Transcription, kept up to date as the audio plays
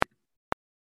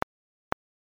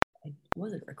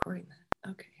Was it recording that?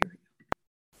 Okay, here we go.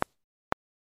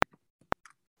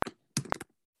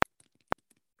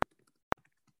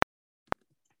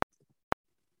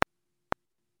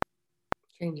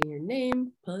 Changing your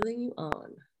name, putting you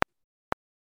on.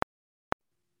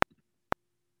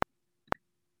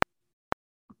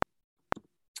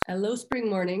 Hello, spring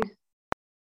morning.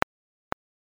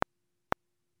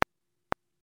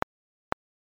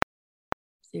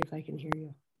 See if I can hear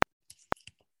you.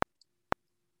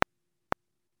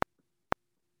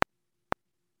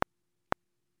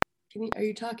 Are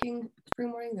you talking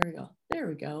spring morning? There we go. There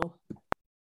we go.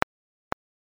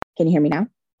 Can you hear me now?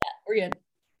 Yeah, we're good.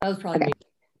 That was probably me.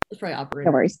 That's probably operator.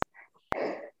 No worries.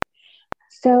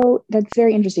 So that's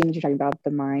very interesting that you're talking about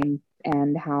the mind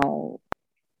and how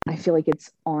I feel like it's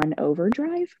on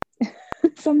overdrive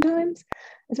sometimes,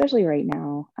 especially right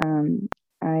now.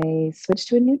 I switched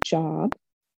to a new job,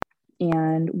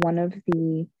 and one of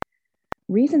the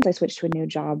reasons I switched to a new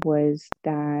job was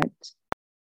that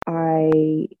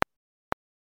I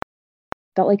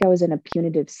felt like I was in a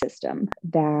punitive system,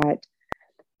 that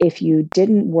if you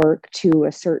didn't work to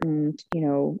a certain,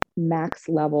 max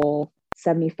level,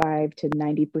 75 to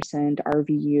 90%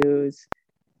 RVUs,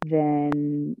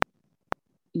 then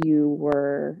you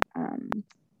were,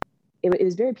 it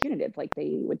was very punitive. Like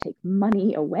they would take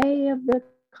money away of the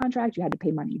contract. You had to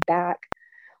pay money back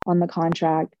on the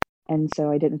contract. And so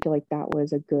I didn't feel like that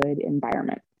was a good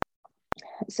environment.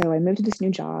 So I moved to this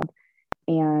new job,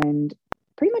 and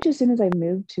pretty much as soon as I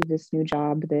moved to this new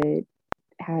job that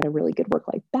had a really good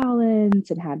work-life balance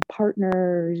and had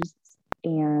partners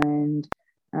and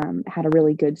had a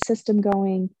really good system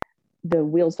going, the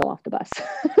wheels fell off the bus.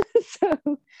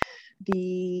 So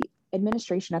the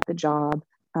administration at the job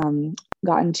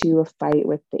got into a fight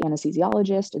with the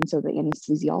anesthesiologist, and so the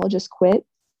anesthesiologist quit,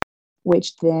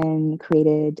 which then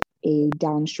created a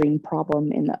downstream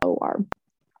problem in the OR,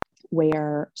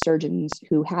 where surgeons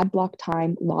who had block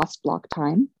time lost block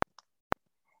time,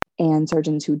 and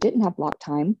surgeons who didn't have block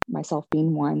time, myself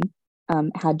being one,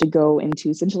 had to go into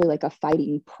essentially like a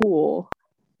fighting pool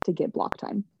to get block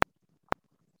time.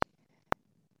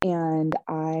 And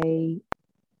I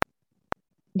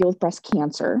deal with breast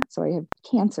cancer, so I have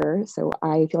cancer, so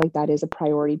I feel like that is a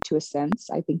priority to a sense.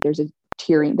 I think there is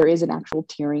an actual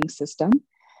tiering system,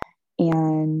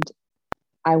 and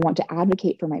I want to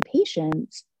advocate for my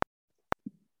patients,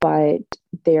 but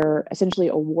they're essentially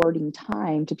awarding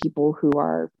time to people who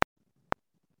are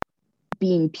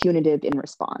being punitive in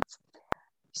response.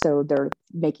 So they're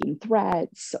making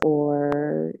threats,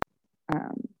 or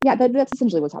that's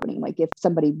essentially what's happening. Like if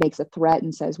somebody makes a threat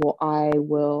and says, well, I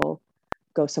will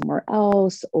go somewhere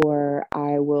else, or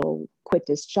I will quit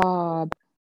this job,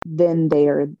 then they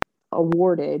are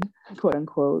awarded, quote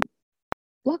unquote,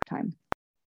 block time.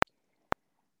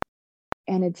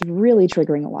 And it's really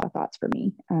triggering a lot of thoughts for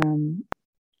me. So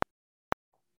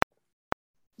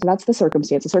that's the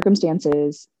circumstance. The circumstance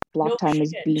is block time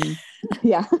is being,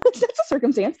 that's a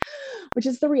circumstance, which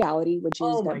is the reality, which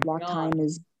is that block time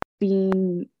is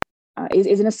being,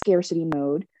 is in a scarcity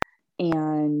mode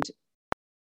and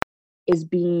is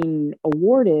being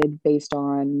awarded based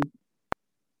on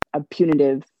a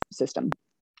punitive system,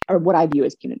 or what I view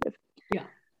as punitive. Yeah.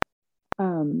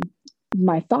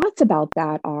 My thoughts about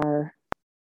that are,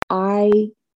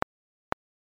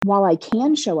 while I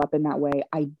can show up in that way,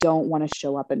 I don't want to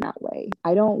show up in that way.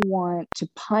 I don't want to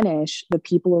punish the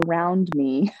people around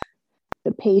me,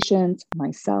 the patients,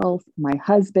 myself, my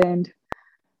husband,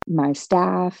 my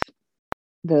staff,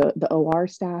 the OR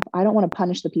staff. I don't want to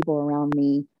punish the people around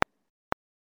me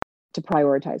to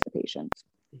prioritize the patients.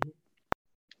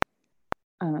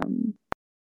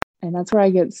 And that's where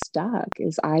I get stuck,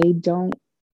 is I don't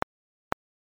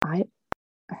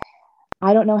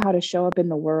know how to show up in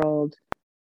the world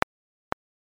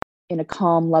in a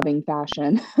calm, loving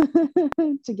fashion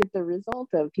to get the result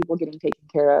of people getting taken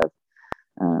care of.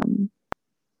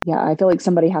 I feel like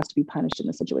somebody has to be punished in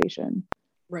the situation.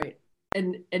 Right.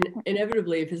 And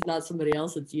inevitably, if it's not somebody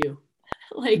else, it's you.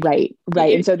 Right.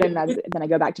 And so then I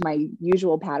go back to my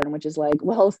usual pattern, which is like,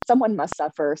 well, someone must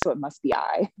suffer, so it must be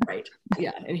I. Right.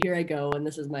 Yeah. And here I go, and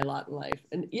this is my lot in life.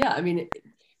 And yeah, I mean,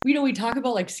 we talk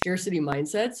about like scarcity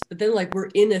mindsets, but then like we're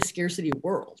in a scarcity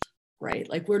world, right?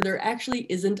 Like where there actually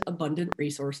isn't abundant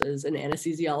resources and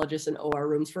anesthesiologists and OR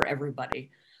rooms for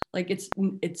everybody. Like it's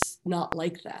not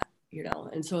like that,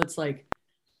 And so it's like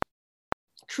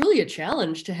truly a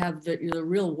challenge to have the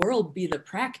real world be the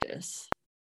practice,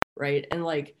 right? And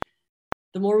like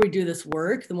the more we do this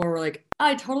work, the more we're like,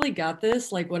 I totally got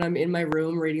this. Like when I'm in my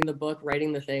room reading the book,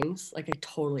 writing the things, like I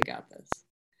totally got this.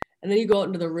 And then you go out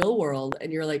into the real world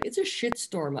and you're like, it's a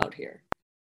shitstorm out here.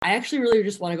 I actually really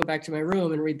just want to go back to my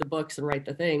room and read the books and write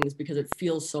the things because it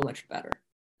feels so much better,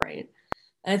 right?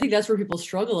 And I think that's where people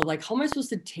struggle of like, how am I supposed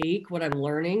to take what I'm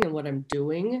learning and what I'm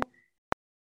doing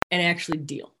and actually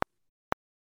deal,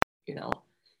 you know?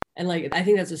 And like, I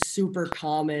think that's a super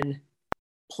common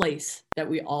place that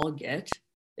we all get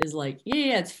is like,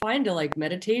 yeah, it's fine to like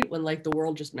meditate when like the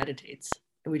world just meditates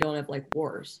and we don't have like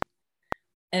wars.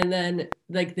 And then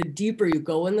like the deeper you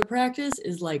go in the practice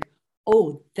is like,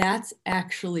 oh, that's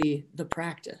actually the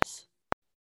practice.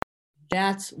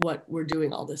 That's what we're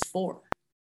doing all this for.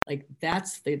 Like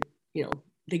that's the, you know,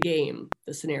 the game,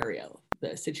 the scenario,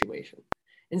 the situation.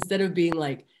 Instead of being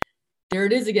like, there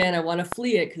it is again, I want to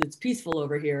flee it because it's peaceful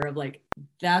over here. Of like,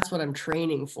 that's what I'm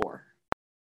training for.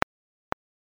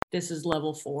 This is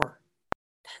level 4.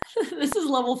 This is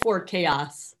level 4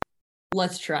 chaos.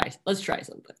 Let's try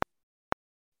something.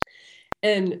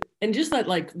 And just that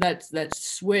like that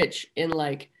switch in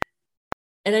like,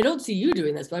 and I don't see you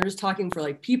doing this, but I'm just talking for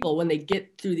like people when they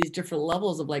get through these different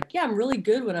levels of like, yeah, I'm really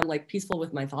good when I'm like peaceful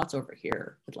with my thoughts over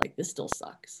here, but like this still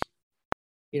sucks,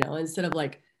 you know, instead of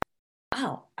like,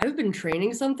 wow, I've been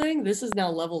training something. This is now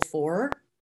level 4.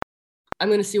 I'm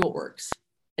going to see what works.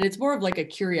 And it's more of like a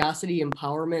curiosity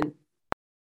empowerment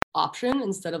option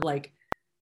instead of like,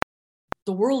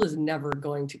 the world is never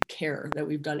going to care that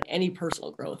we've done any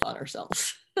personal growth on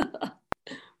ourselves.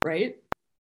 Right?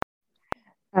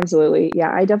 Absolutely.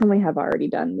 Yeah, I definitely have already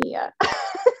done the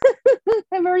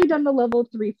I've already done the level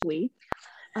 3 flee.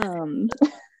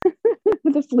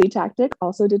 The flee tactic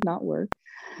also did not work.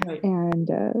 Right. And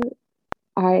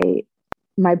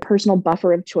my personal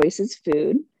buffer of choice is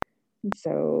food.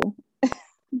 So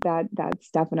that's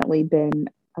definitely been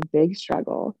a big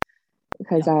struggle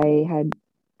because I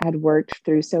had worked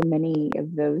through so many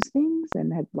of those things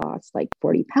and had lost like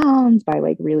 40 pounds by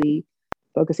like really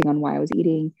focusing on why I was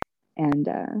eating. And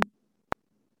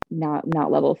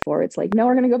not level 4. It's like, no,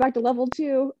 we're going to go back to level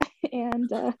 2 and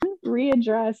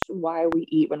readdress why we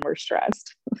eat when we're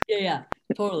stressed. Yeah,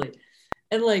 totally.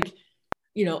 And like,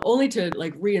 you know, only to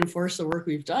like reinforce the work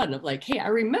we've done of like, hey, I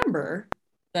remember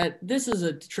that this is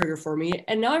a trigger for me.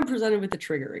 And now I'm presented with the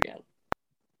trigger again.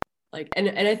 Like, and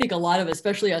I think a lot of,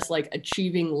 especially us like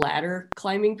achieving ladder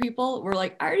climbing people, we're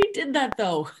like, I already did that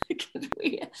though. Can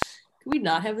we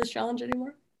not have this challenge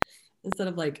anymore? Instead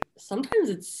of like, sometimes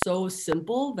it's so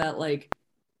simple that like,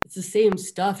 it's the same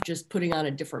stuff, just putting on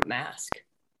a different mask.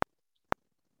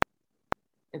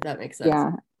 If that makes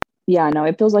sense. Yeah, no,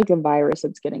 it feels like a virus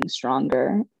that's getting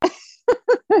stronger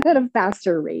at a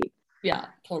faster rate. Yeah,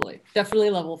 totally.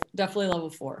 Definitely level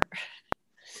 4.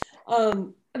 I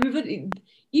mean, but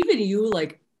even you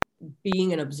like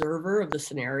being an observer of the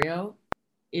scenario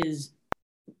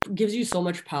gives you so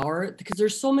much power because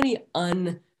there's so many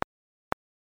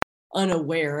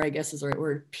unaware, I guess is the right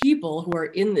word, people who are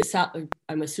in this,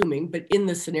 I'm assuming, but in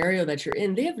the scenario that you're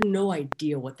in, they have no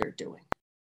idea what they're doing.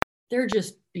 They're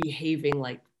just behaving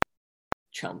like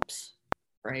chumps,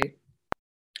 right?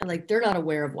 And like they're not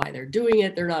aware of why they're doing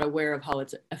it. They're not aware of how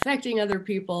it's affecting other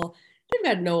people. They've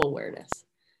got no awareness.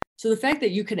 So the fact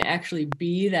that you can actually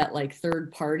be that like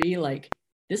third party, like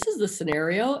this is the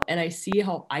scenario and I see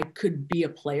how I could be a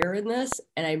player in this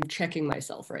and I'm checking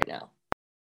myself right now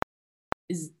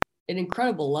is an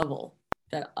incredible level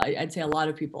that I'd say a lot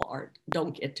of people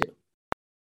don't get to.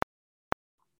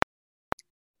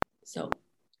 So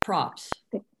props.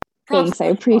 Thanks. I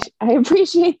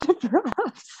appreciate the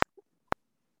props.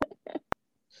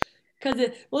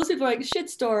 Because most people are like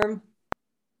shitstorm,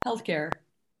 healthcare.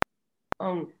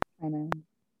 I know.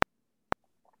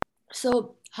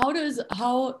 So how do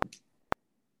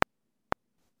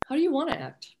you want to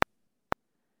act?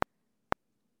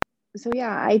 So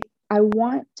yeah, I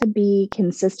want to be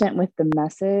consistent with the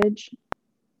message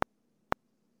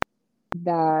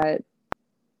that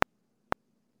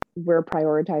we're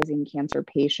prioritizing cancer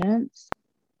patients.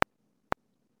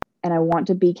 And I want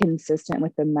to be consistent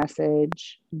with the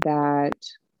message that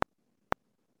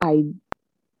I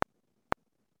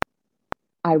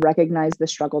recognize the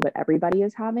struggle that everybody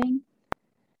is having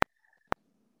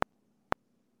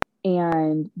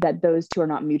and that those two are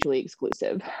not mutually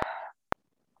exclusive.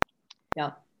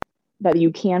 Yeah. That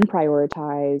you can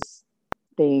prioritize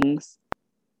things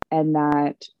and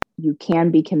that you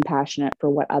can be compassionate for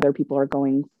what other people are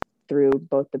going through,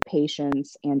 both the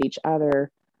patients and each other,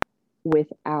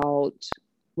 without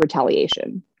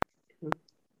retaliation.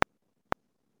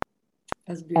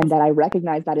 And that I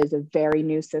recognize that is a very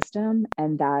new system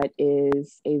and that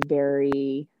is a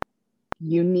very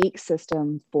unique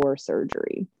system for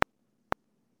surgery.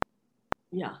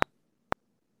 Yeah,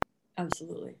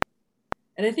 absolutely.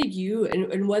 And I think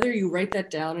and whether you write that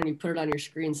down and you put it on your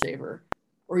screensaver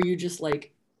or you just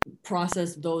like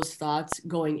process those thoughts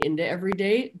going into every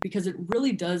day, because it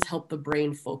really does help the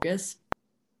brain focus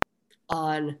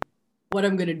on what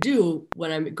I'm going to do when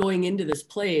I'm going into this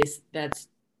place that's,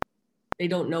 they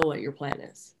don't know what your plan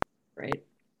is, right?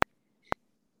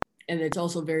 And it's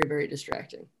also very, very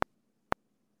distracting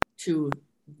to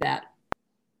that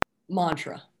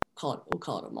mantra. We'll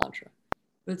call it a mantra.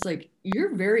 But it's like,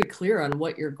 you're very clear on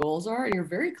what your goals are, and you're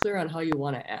very clear on how you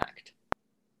want to act,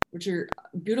 which are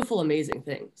beautiful, amazing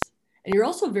things. And you're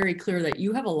also very clear that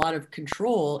you have a lot of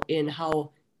control in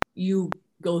how you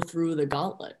go through the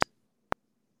gauntlet.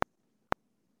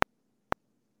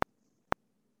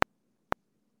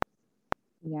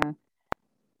 Yeah.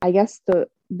 I guess the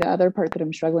other part that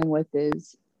I'm struggling with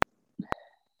is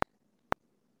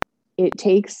it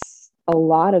takes a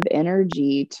lot of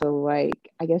energy to,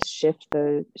 like, I guess shift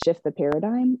the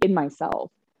paradigm in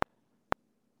myself.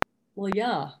 Well,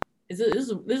 yeah.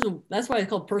 That's why it's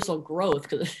called personal growth,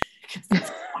 because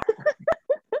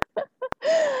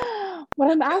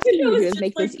what I'm asking you to do is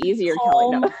make this easier,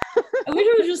 Kelly. No. I wish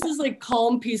it was just this like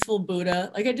calm, peaceful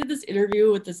Buddha. Like, I did this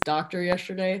interview with this doctor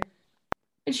yesterday,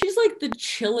 and she's like the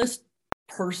chillest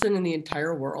person in the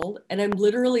entire world. And I'm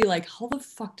literally like, how the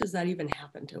fuck does that even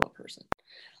happen to a person?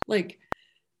 Like,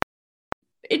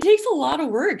 it takes a lot of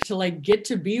work to like get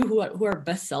to be who our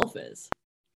best self is.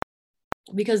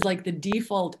 Because like the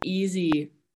default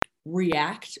easy we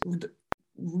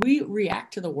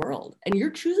react to the world, and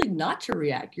you're choosing not to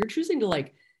react. You're choosing to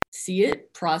like see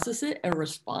it, process it, and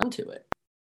respond to it,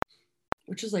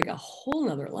 which is like a whole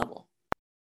nother level.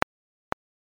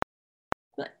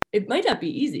 But it might not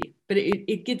be easy, but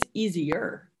it gets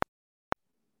easier,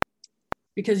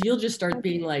 because you'll just start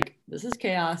being like, this is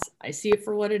chaos. I see it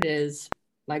for what it is.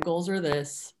 My goals are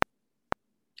this.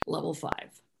 Level 5.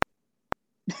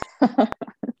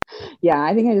 Yeah,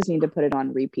 I think I just need to put it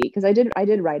on repeat, because I did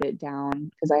write it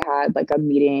down, because I had like a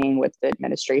meeting with the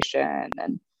administration,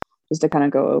 and just to kind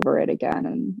of go over it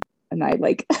again, and I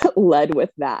like led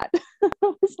with that. I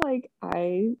was like,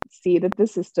 I see that the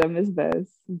system is this,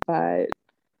 but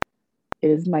it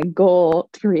is my goal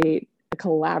to create a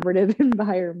collaborative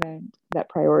environment that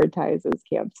prioritizes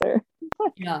cancer.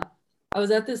 Yeah. I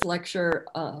was at this lecture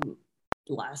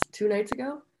last 2 nights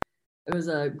ago. It was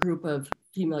a group of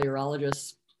female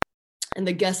urologists, and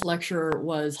the guest lecturer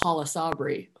was Hala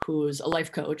Sabri, who's a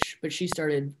life coach, but she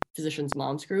started Physicians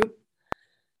Moms Group.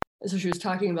 And so she was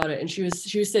talking about it, and she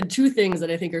said 2 things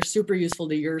that I think are super useful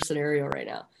to your scenario right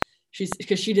now.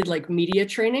 Because she did like media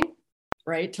training,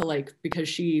 right? To like, because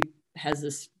she has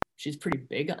this, she's pretty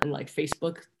big on like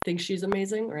Facebook, thinks she's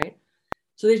amazing, right?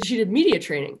 So she did media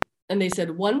training, and they said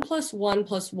 1 + 1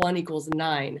 + 1 =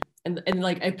 9. And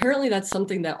like, apparently that's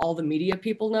something that all the media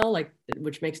people know, like,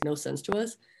 which makes no sense to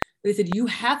us. They said, you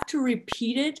have to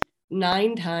repeat it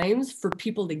 9 times for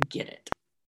people to get it.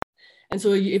 And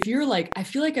so if you're like, I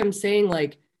feel like I'm saying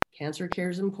like, cancer care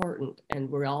is important, and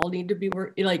we all need to be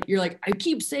like, you're like, I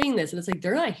keep saying this, and it's like,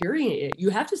 they're not hearing it. You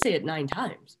have to say it 9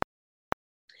 times.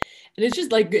 And it's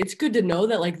just like, it's good to know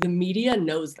that like the media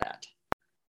knows that.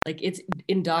 Like, it's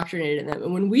indoctrinated in them.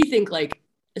 And when we think like,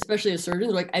 especially as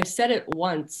surgeons, like, I've said it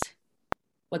once,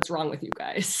 what's wrong with you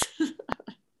guys?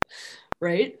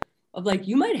 Right? Of like,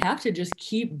 you might have to just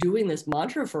keep doing this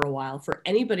mantra for a while for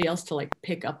anybody else to like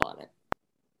pick up on it.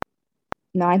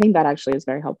 No, I think that actually is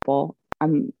very helpful.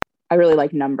 I really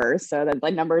like numbers, so that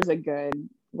like numbers a good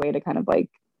way to kind of like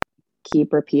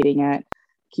keep repeating it,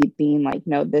 keep being like,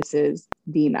 no, this is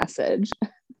the message.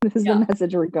 This is the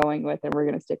message we're going with, and we're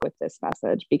going to stick with this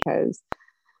message, because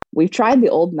we've tried the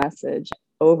old message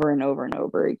over and over and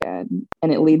over again,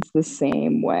 and it leads the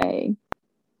same way.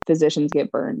 Physicians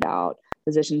get burned out.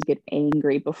 Physicians get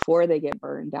angry before they get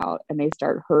burned out, and they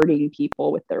start hurting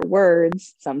people with their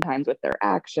words, sometimes with their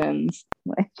actions.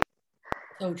 Like,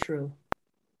 so true.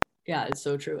 Yeah, it's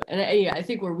so true. And yeah, I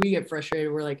think where we get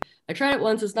frustrated, we're like, I tried it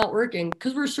once, it's not working,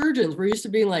 because we're surgeons. We're used to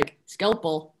being like,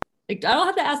 scalpel. Like, I don't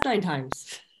have to ask 9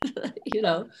 times, you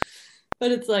know?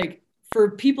 But it's like,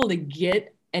 for people to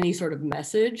get any sort of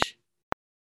message,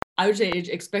 I would say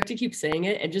expect to keep saying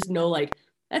it, and just know like,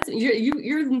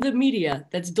 you're the media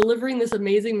that's delivering this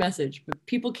amazing message, but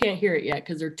people can't hear it yet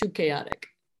because they're too chaotic.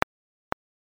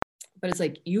 But it's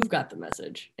like, you've got the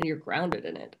message, and you're grounded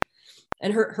in it.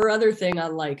 And her other thing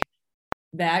on like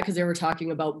that, because they were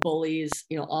talking about bullies,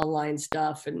 you know, online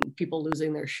stuff and people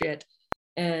losing their shit.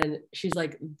 And she's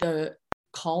like, the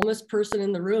calmest person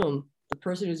in the room, the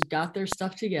person who's got their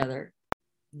stuff together,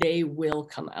 they will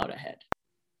come out ahead.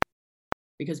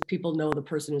 Because people know the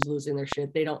person who's losing their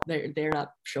shit, they're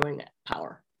not showing that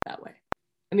power that way.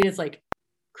 I mean, it's like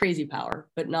crazy power,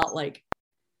 but not like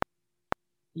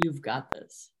you've got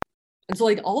this. And so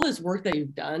like all this work that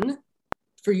you've done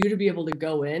for you to be able to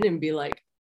go in and be like,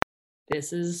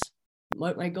 this is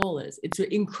what my goal is. It's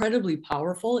incredibly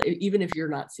powerful, even if you're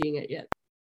not seeing it yet.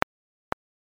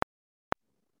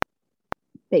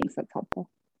 Thanks, that's helpful.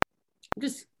 I'm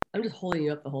just holding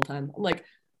you up the whole time. I'm like,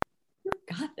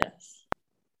 you've got this.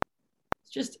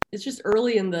 It's just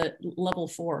early in the level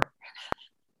 4.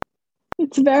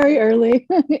 It's very early.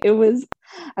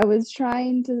 I was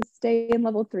trying to stay in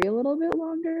level 3 a little bit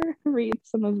longer, read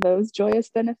some of those joyous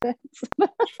benefits.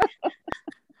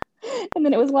 And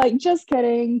then it was like, just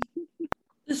kidding.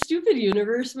 The stupid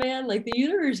universe, man. Like the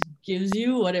universe gives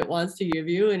you what it wants to give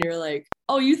you, and you're like,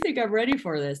 oh, you think I'm ready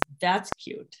for this? That's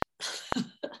cute.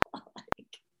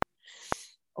 Like,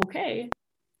 okay.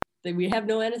 Then we have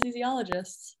no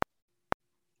anesthesiologists.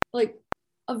 Like,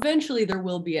 eventually there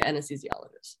will be an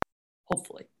anesthesiologist.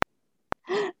 Hopefully.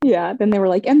 Yeah. Then they were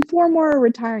like, and 4 more are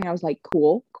retiring. I was like,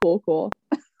 cool.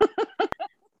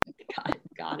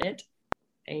 Got it.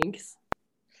 Thanks.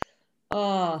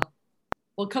 Well,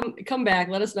 come back.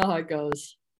 Let us know how it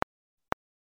goes.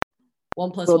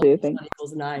 1 plus 1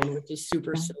 equals 9, which is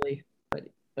super silly, but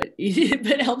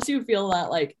it helps you feel not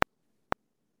like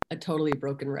a totally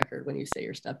broken record when you say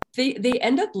your stuff. They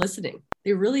end up listening.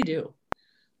 They really do.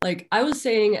 Like I was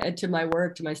saying to my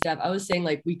work, to my staff, I was saying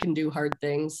like we can do hard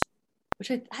things,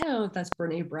 which I don't know if that's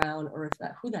Brene Brown or if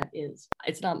who that is.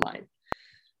 It's not mine.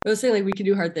 I was saying like we can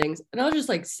do hard things, and I was just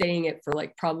like saying it for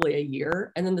like probably a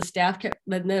year, and then the staff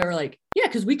then they were like, yeah,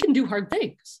 because we can do hard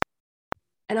things,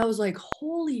 and I was like,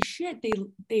 holy shit,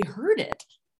 they heard it,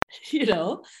 you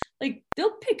know, like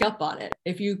they'll pick up on it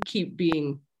if you keep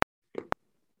being.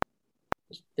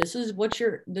 This is what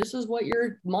your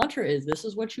mantra is. This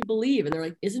is what you believe, and they're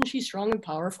like, isn't she strong and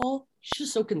powerful? She's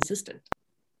just so consistent.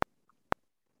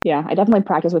 Yeah, I definitely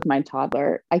practice with my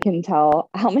toddler. I can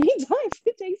tell how many times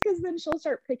it takes because then she'll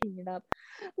start picking it up.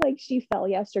 Like she fell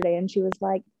yesterday and she was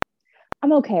like,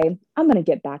 I'm okay. I'm going to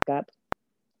get back up.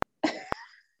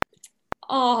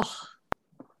 Oh,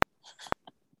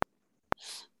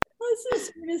 that's the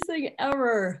sweetest thing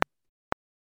ever.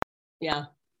 Yeah,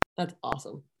 that's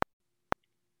awesome.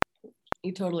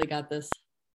 You totally got this.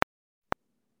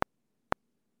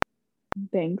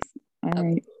 Thanks. All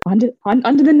right. On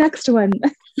to the next one.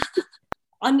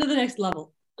 On to the next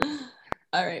level.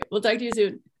 All right. We'll talk to you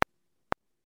soon.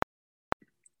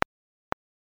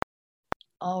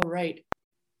 All right.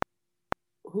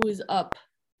 Who is up?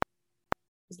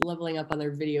 Who's leveling up on their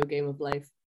video game of life?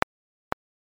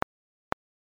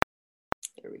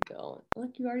 There we go.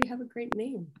 Look, you already have a great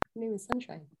name. Your name is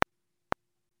Sunshine.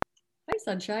 Hi,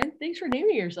 Sunshine. Thanks for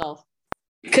naming yourself.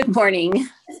 Good morning.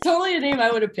 It's totally a name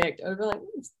I would have picked. I would be like,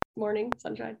 morning,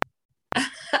 Sunshine.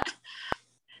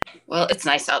 Well, it's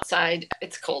nice outside.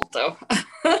 It's cold, though.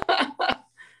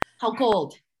 How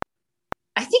cold?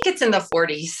 I think it's in the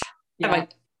 40s. Yeah. I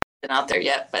haven't been out there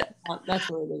yet, but that's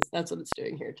what it is. That's what it's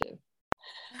doing here, too.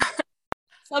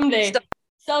 Someday.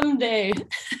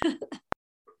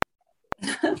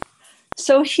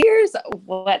 So here's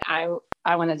what I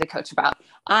wanted to coach about.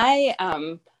 I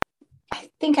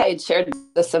think I had shared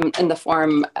this in the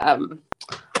forum about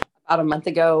a month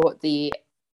ago. The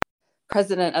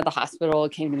president of the hospital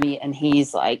came to me and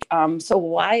he's like, so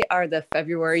why are the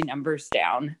February numbers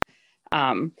down?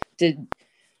 Were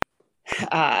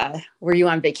you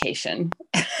on vacation?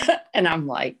 And I'm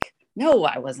like, no,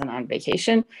 I wasn't on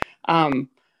vacation.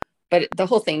 But the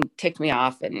whole thing ticked me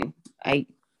off, and I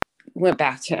went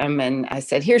back to him and I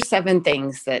said, here's 7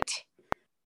 things that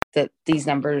these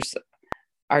numbers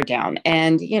are down.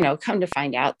 And, come to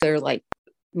find out they're like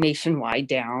nationwide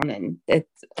down. And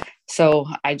so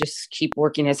I just keep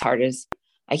working as hard as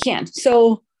I can.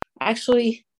 So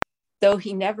actually, though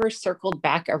he never circled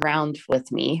back around with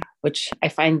me, which I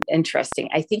find interesting,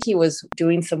 I think he was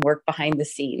doing some work behind the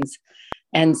scenes.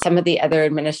 And some of the other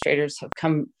administrators have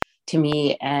come to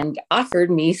me and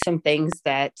offered me some things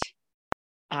that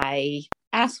I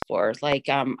asked for. Like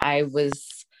I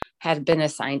had been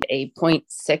assigned a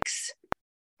 0.6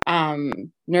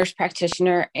 nurse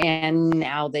practitioner, and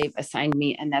now they've assigned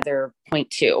me another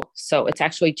 0.2. So it's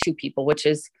actually 2 people, which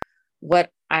is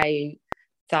what I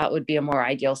thought would be a more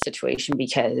ideal situation,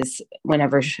 because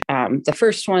whenever the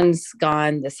first one's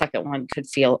gone, the second one could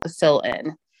fill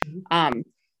in.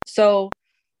 So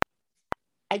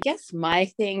I guess my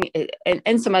thing is,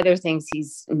 and some other things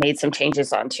he's made some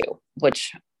changes on too,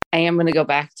 which I am going to go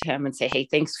back to him and say, hey,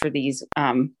 thanks for these.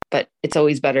 But it's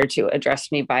always better to address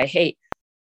me by, hey,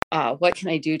 what can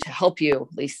I do to help you?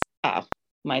 At least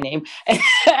my name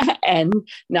and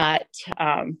not,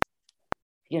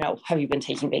 have you been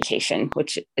taking vacation,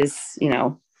 which is,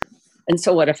 and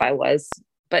so what if I was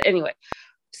But anyway,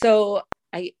 so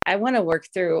I want to work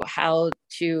through how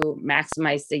to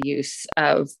maximize the use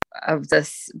of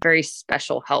this very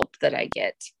special help that I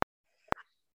get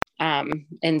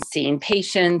in seeing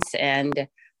patients and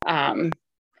the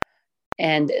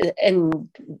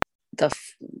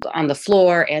on the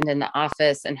floor and in the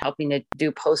office and helping to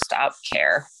do post-op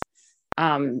care.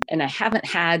 And I haven't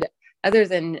had, other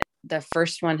than the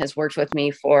first one has worked with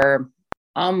me for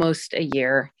almost a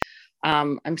year.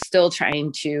 I'm still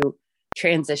trying to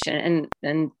transition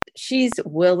and she's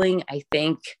willing, I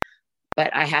think,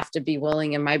 but I have to be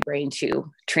willing in my brain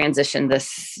to transition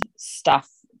this stuff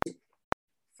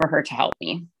for her to help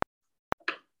me.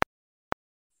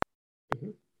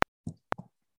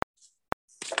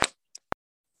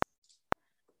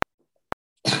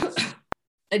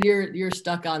 And you're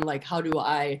stuck on like, how do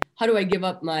I give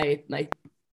up my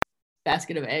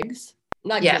basket of eggs?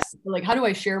 Not yes. Just, like, how do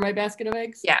I share my basket of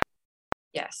eggs? Yeah.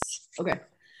 Yes. Okay.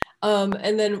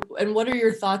 And what are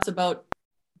your thoughts about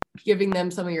giving them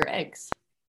some of your eggs?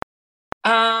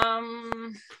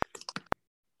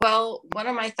 Well, one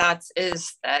of my thoughts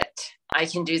is that I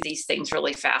can do these things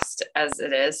really fast as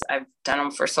it is. I've done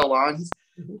them for so long.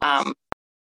 Mm-hmm.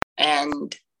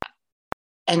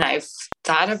 And I've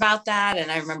thought about that. And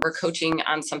I remember coaching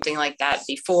on something like that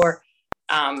before.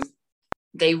 That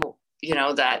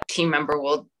team member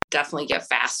will definitely get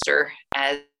faster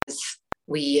as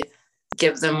we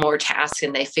give them more tasks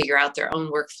and they figure out their own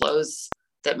workflows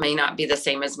that may not be the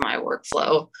same as my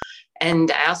workflow. And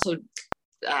I also,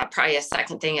 probably a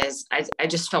second thing is I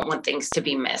just don't want things to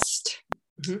be missed.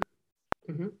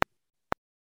 Mm-hmm. Mm-hmm.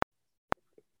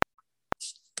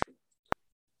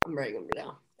 I'm writing them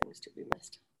down. Things to be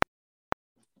missed.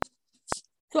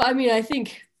 So, I mean, I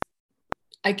think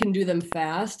I can do them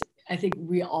fast. I think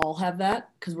we all have that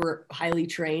because we're highly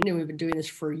trained and we've been doing this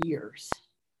for years.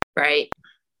 Right.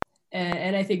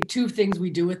 And I think two things we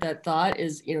do with that thought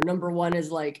is, number one is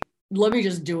like, let me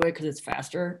just do it because it's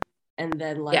faster. And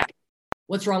then like,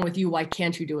 What's wrong with you? Why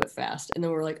can't you do it fast? And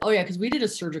then we're like, oh yeah, because we did a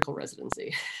surgical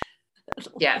residency.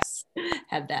 Yes.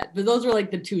 Had that. But those are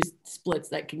like the two splits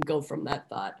that can go from that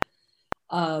thought.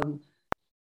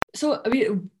 So, I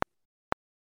mean,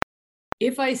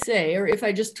 if I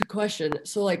just question,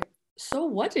 so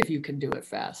what if you can do it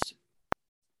fast?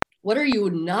 What are you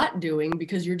not doing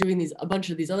because you're doing a bunch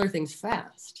of these other things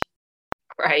fast?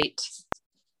 Right.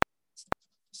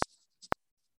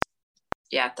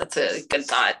 Yeah, that's a good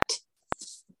thought.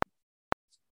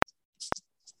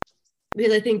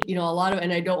 Because I think, a lot of,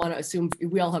 and I don't want to assume,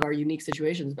 we all have our unique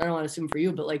situations, but I don't want to assume for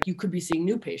you, but like you could be seeing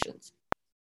new patients.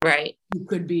 Right. You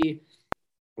could be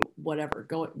whatever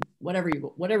you want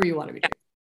to be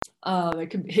doing. It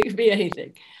could be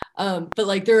anything. But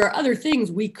like there are other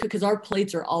things we could, because our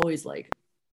plates are always like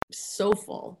so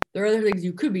full. There are other things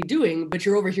you could be doing, but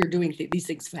you're over here doing these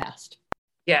things fast.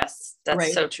 Yes, that's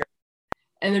right? So true.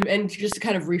 And just to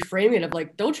kind of reframe it of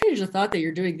like, don't change the thought that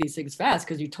you're doing these things fast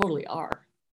because you totally are.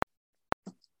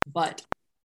 But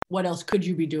what else could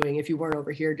you be doing if you weren't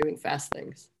over here doing fast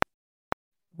things?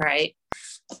 Right.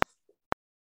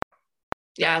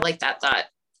 Yeah, I like that thought.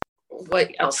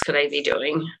 What else could I be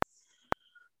doing?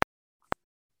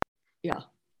 Yeah,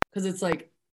 because it's like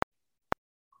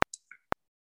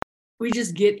we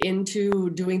just get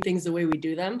into doing things the way we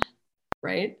do them,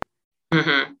 right?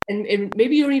 Mm-hmm. And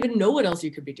maybe you don't even know what else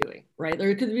you could be doing, right?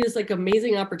 There could be this like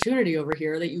amazing opportunity over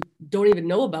here that you don't even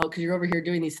know about because you're over here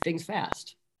doing these things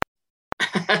fast.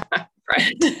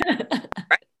 Right.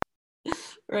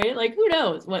 Right? Like who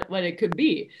knows what it could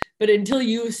be. But until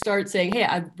you start saying, hey,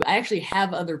 I actually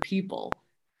have other people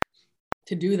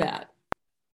to do that,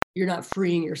 you're not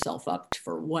freeing yourself up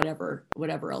for whatever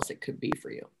else it could be for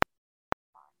you.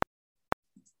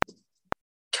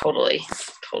 Totally.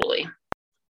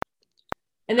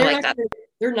 And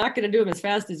they're not going to do them as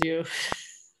fast as you.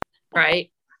 Right.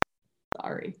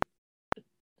 Sorry.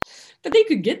 But they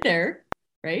could get there,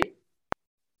 right?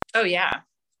 Oh yeah.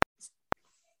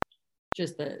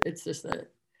 It's just the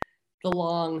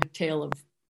long tail of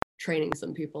training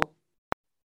some people.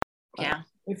 Yeah.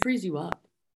 It frees you up.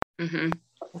 Mm-hmm.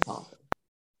 That's awesome.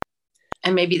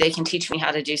 And maybe they can teach me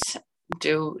how to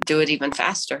do it even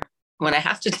faster when I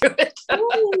have to do it.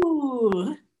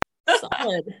 Ooh,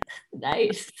 solid.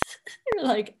 Nice. You're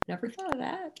like, never thought of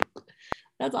that.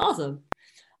 That's awesome.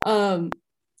 And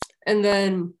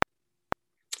then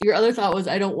your other thought was,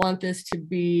 I don't want this to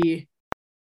be.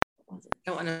 I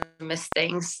don't want to miss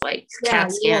things like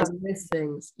CAT scans. Miss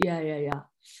things. Yeah.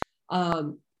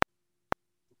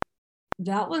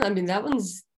 That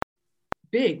one's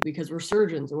big because we're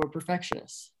surgeons and we're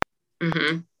perfectionists.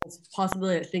 Mm-hmm. It's possible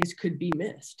that things could be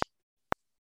missed.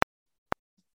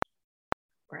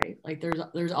 right? Like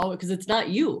there's always, because it's not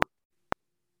you.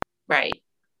 Right.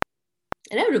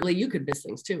 Inevitably, you could miss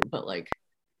things too, but like.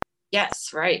 Yes,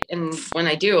 right. And when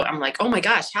I do, I'm like, oh my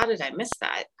gosh, how did I miss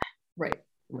that? Right.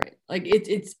 Like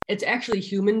it's actually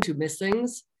human to miss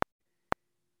things,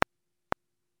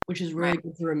 which is really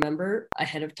good to remember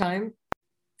ahead of time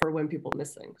for when people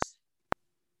miss things.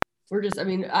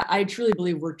 I truly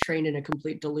believe we're trained in a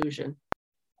complete delusion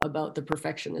about the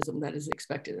perfectionism that is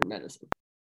expected in medicine.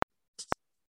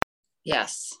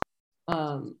 Yes.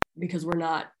 Because we're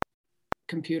not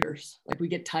computers. Like we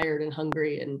get tired and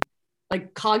hungry, and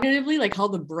like cognitively, like how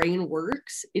the brain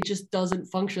works, it just doesn't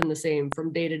function the same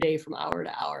from day to day, from hour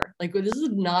to hour. Like this is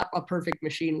not a perfect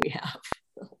machine we have.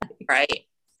 Right.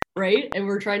 Right. And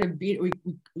we're trying to we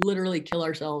literally kill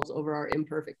ourselves over our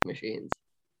imperfect machines.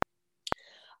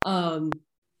 I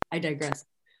digress.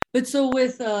 But so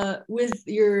with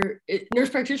your nurse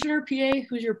practitioner, PA,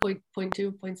 who's your point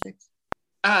 2, point 6?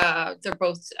 They're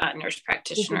both nurse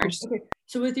practitioners. Okay.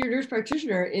 So with your nurse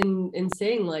practitioner, in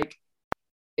saying like,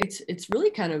 it's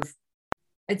really kind of,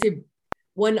 I'd say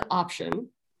one option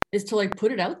is to like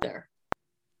put it out there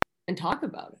and talk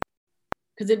about it,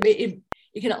 because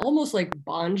it can almost like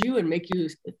bond you and make you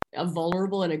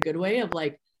vulnerable in a good way of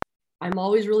like, I'm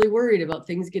always really worried about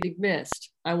things getting missed.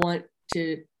 I want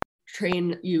to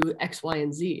train you X, Y,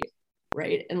 and Z,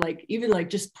 right? And like even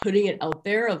like just putting it out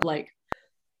there of like,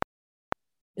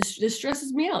 this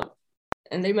stresses me out,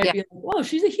 and they might be like, whoa,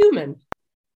 she's a human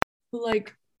who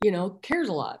like, cares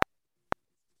a lot.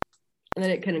 And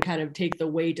then it can kind of take the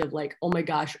weight of like, oh my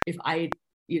gosh, if I,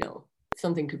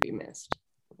 something could be missed.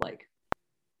 Like,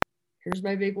 here's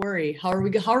my big worry. How are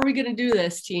we going to do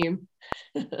this, team?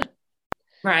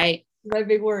 Right. My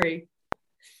big worry.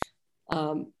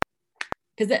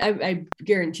 Because I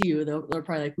guarantee you, they're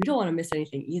probably like, we don't want to miss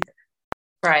anything either.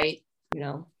 Right.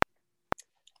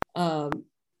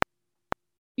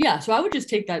 Yeah, so I would just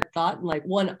take that thought, and like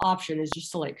one option is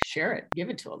just to like share it, give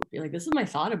it to them. Be like, this is my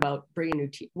thought about bringing a new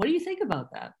team. What do you think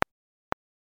about that?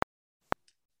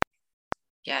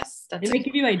 Yes. They might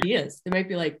give you ideas. They might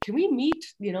be like, can we meet,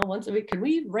 once a week? Can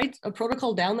we write a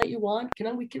protocol down that you want?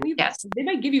 Can we? Yes. They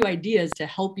might give you ideas to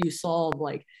help you solve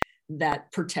like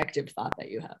that protective thought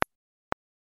that you have.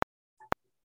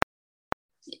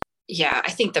 Yeah,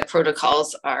 I think the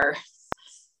protocols are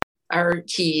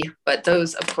key, but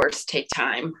those of course take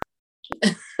time.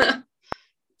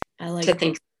 I like to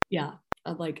think. Yeah,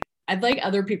 I'd like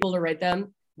other people to write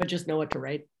them, but just know what to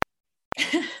write.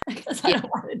 Because I don't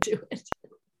want to do it.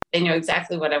 They know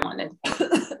exactly what I wanted.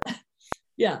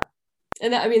 Yeah.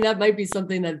 And that might be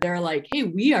something that they're like, hey,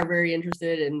 we are very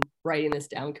interested in writing this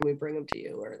down. Can we bring them to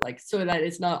you? Or like, so that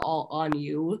it's not all on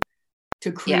you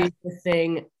to create the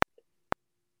thing.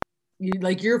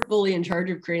 You're fully in charge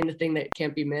of creating the thing that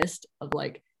can't be missed. Of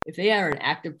like, if they are an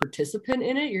active participant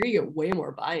in it, you're gonna get way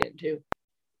more buy-in too.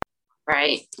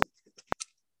 Right.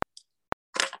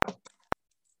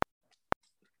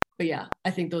 But yeah, I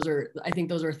think those are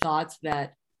thoughts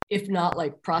that, if not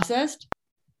like processed,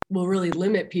 will really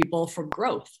limit people from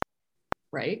growth,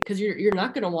 right? Because you're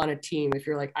not going to want a team if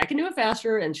you're like, I can do it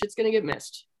faster and shit's going to get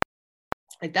missed.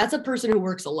 Like that's a person who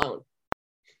works alone.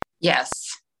 Yes.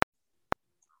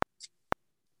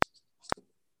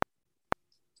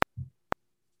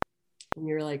 And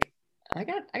you're like, I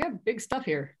got big stuff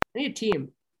here. I need a team.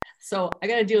 So I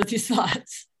got to deal with these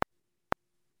thoughts.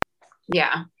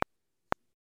 Yeah.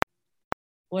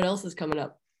 What else is coming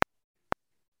up?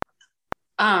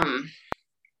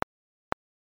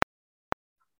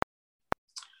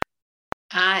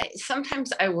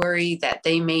 Sometimes I worry that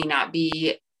they may not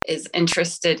be as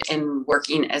interested in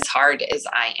working as hard as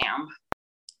I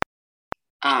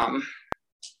am.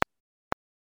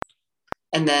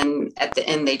 And then at the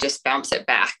end, they just bounce it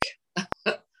back.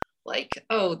 Like,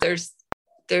 oh, there's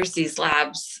these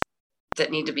labs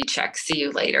that need to be checked. See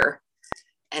you later.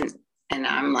 And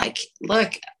I'm like,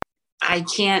 look, I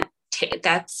can't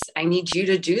I need you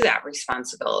to do that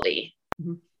responsibility.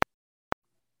 Mm-hmm.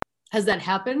 Has that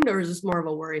happened, or is this more of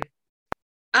a worry?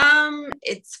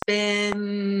 It's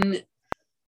been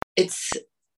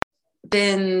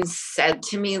said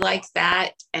to me like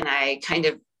that, and I kind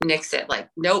of nix it like,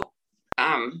 nope,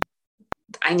 I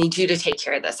need you to take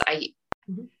care of this.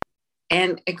 Mm-hmm.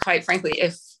 And quite frankly,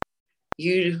 if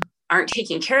you aren't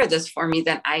taking care of this for me,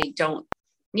 then I don't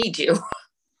need you.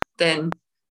 Then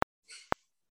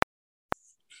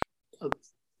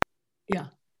yeah.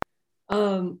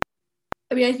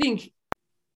 I think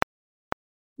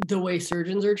the way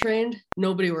surgeons are trained,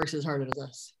 nobody works as hard as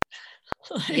us.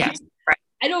 Yes, right.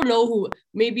 I don't know who,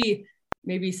 maybe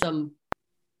some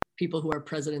people who are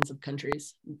presidents of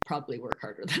countries probably work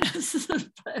harder than us.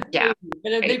 Yeah.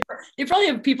 And they probably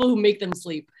have people who make them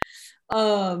sleep.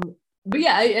 But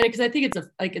yeah, because I think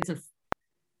it's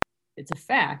a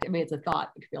fact. I mean, it's a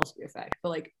thought. It could also be a fact. But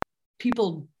like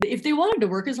people, if they wanted to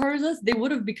work as hard as us, they would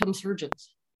have become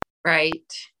surgeons.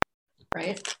 Right.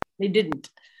 They didn't.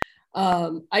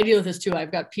 I deal with this too.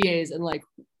 I've got PAs and like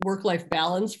work-life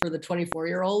balance for the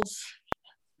 24-year-olds.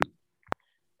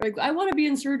 Like, I want to be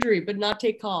in surgery, but not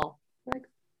take call. Like,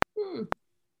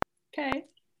 okay,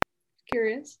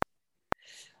 curious.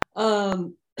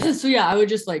 So yeah, I would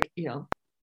just like,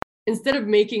 instead of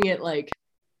making it like,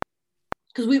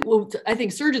 because I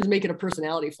think surgeons make it a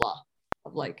personality flaw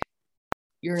of like,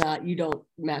 you don't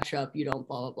match up, you don't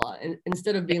blah, blah, blah. And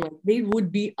instead of being like, they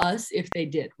would be us if they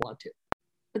did want to,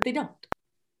 but they don't.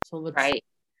 So right.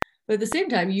 But at the same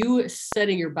time, you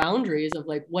setting your boundaries of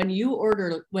like, when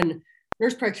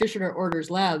nurse practitioner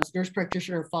orders labs, nurse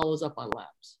practitioner follows up on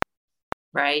labs.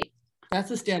 Right.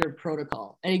 That's a standard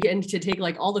protocol. And again, to take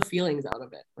like all the feelings out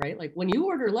of it, right? Like when you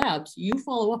order labs, you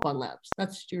follow up on labs.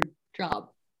 That's your job.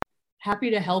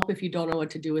 Happy to help if you don't know what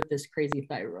to do with this crazy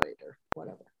thyroid or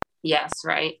whatever. Yes,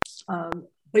 right.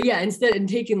 But yeah, instead of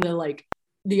taking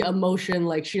the emotion,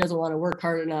 like she doesn't want to work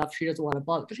hard enough, she doesn't want to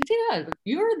bump. But yeah,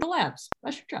 you ordered the labs.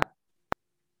 That's your job.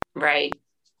 Right.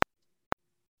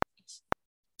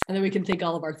 And then we can think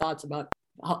all of our thoughts about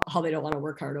how they don't want to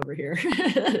work hard over here.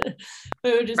 But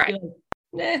it would just be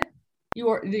like,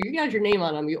 you got your name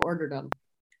on them, you ordered them.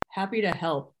 Happy to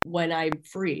help when I'm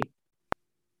free.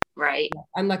 Right.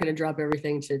 I'm not going to drop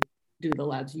everything to do the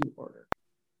labs you order.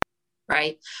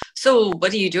 Right. So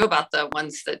what do you do about the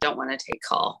ones that don't want to take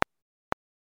call?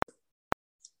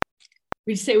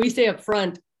 We say up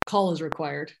front, call is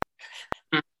required.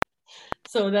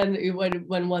 So then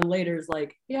when one later is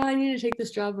like, yeah, I need to take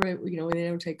this job, right? When they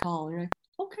don't take call, and you're like,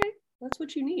 okay, that's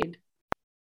what you need.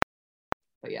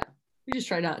 But yeah, we just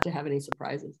try not to have any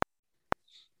surprises.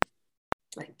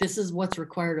 Like, this is what's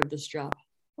required of this job.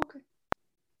 Okay.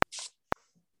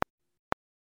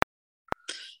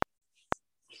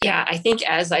 Yeah, I think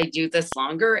as I do this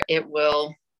longer, it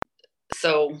will.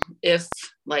 So if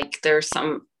like there's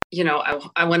some,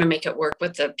 I want to make it work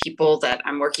with the people that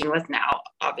I'm working with now,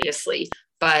 obviously,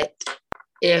 but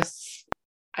if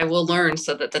I will learn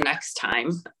so that the next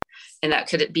time, and that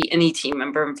could be any team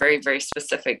member, I'm very, very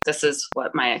specific. This is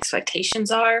what my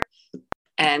expectations are.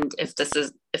 And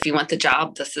if you want the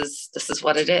job, this is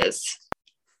what it is.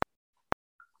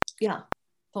 Yeah,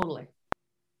 totally.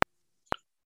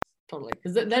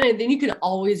 Because then you can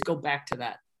always go back to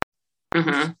that.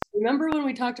 Mm-hmm. Remember when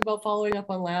we talked about following up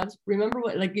on labs? Remember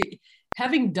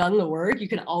having done the work, you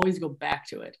can always go back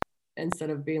to it instead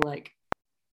of being like,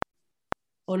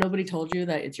 oh, nobody told you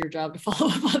that it's your job to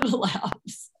follow up on the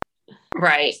labs.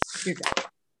 Right. Your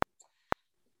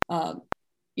job.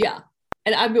 Yeah.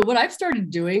 And what I've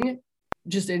started doing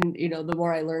just in, the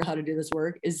more I learn how to do this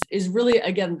work is really,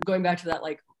 again, going back to that,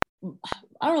 like,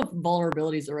 I don't know if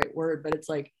vulnerability is the right word, but it's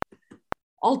like,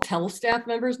 I'll tell staff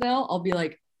members now, I'll be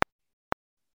like,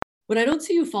 when I don't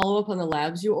see you follow up on the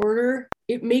labs you order,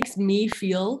 it makes me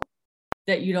feel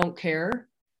that you don't care.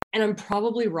 And I'm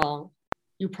probably wrong.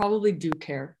 You probably do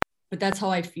care, but that's how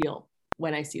I feel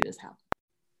when I see this happen.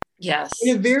 Yes.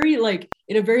 In a very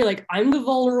I'm the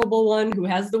vulnerable one who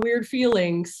has the weird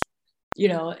feelings,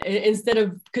 instead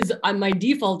of, because my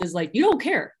default is like, you don't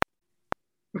care.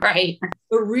 Right.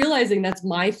 But realizing that's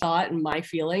my thought and my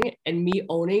feeling and me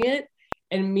owning it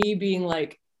and me being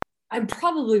like, I'm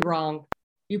probably wrong.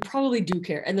 You probably do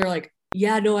care. And they're like,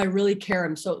 yeah, no, I really care.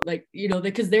 I'm so like,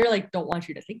 because they're like, don't want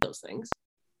you to think those things.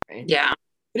 Right. Yeah.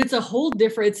 But it's a whole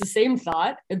different, it's the same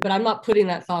thought, but I'm not putting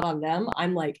that thought on them.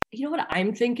 I'm like, you know what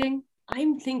I'm thinking?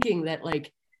 I'm thinking that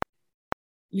like,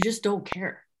 you just don't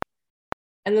care.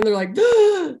 And then they're like,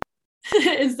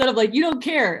 instead of like, you don't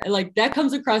care. And like, that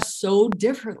comes across so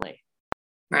differently.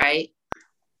 Right.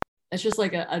 It's just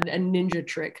like a ninja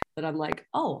trick that I'm like,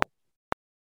 oh,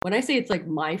 when I say it's like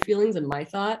my feelings and my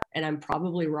thought, and I'm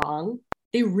probably wrong,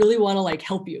 they really want to like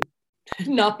help you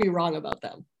not be wrong about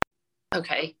them.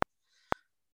 Okay.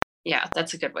 Yeah,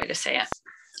 that's a good way to say it.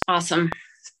 Awesome.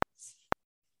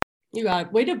 You got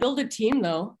it. Way to build a team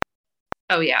though.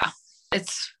 Oh yeah.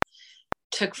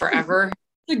 Took forever.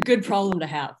 It's a good problem to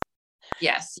have.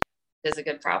 Yes, it is a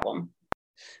good problem.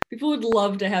 People would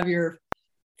love to have your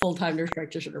full-time nurse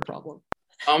practitioner problem.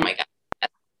 Oh my God.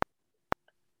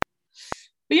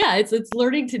 But yeah, it's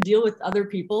learning to deal with other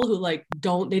people who like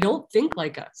don't think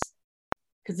like us.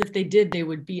 Because if they did, they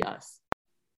would be us.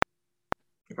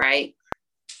 Right.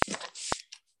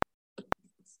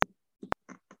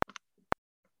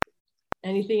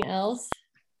 Anything else?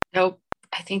 Nope.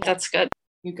 I I think that's good.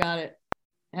 You got it.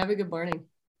 Have a good morning.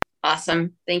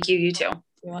 Awesome. Thank you. You too.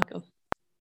 You're welcome.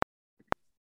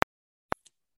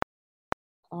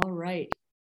 All right.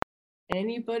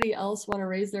 Anybody else want to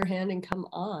raise their hand and come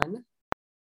on?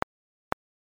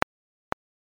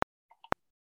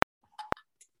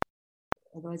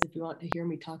 Otherwise, if you want to hear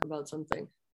me talk about something,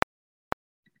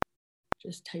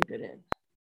 just type it in.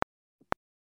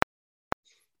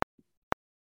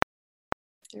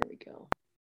 There we go.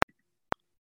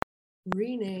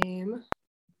 Rename.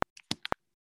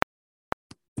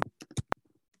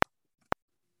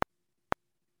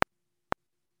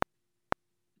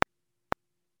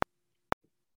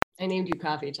 I named you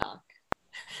Coffee Talk.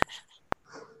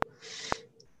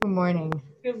 Good morning.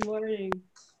 Good morning.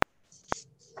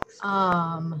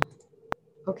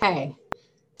 Okay.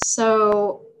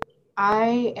 So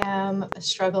I am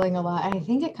struggling a lot. I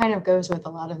think it kind of goes with a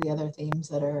lot of the other themes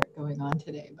that are going on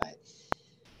today, but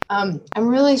I'm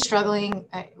really struggling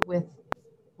with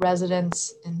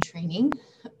residents in training.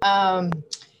 I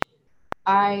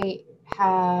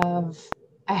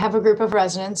have a group of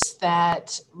residents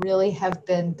that really have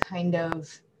been kind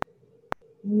of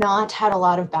not had a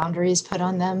lot of boundaries put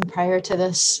on them prior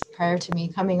to me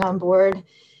coming on board.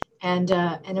 And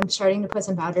I'm starting to put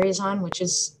some boundaries on, which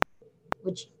is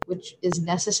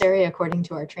necessary according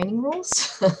to our training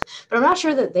rules. But I'm not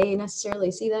sure that they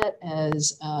necessarily see that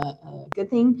as a good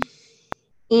thing.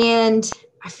 And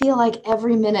I feel like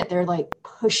every minute they're like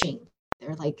pushing.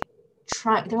 They're like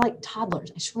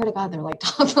toddlers. I swear to God, they're like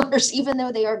toddlers, even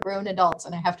though they are grown adults.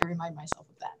 And I have to remind myself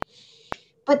of that.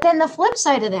 But then the flip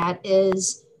side of that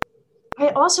is I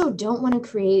also don't want to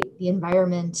create the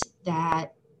environment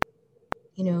that,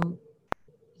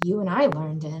 you and I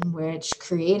learned in, which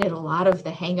created a lot of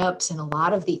the hangups and a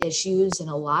lot of the issues and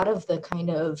a lot of the kind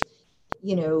of,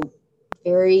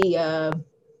 very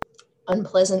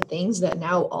unpleasant things that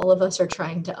now all of us are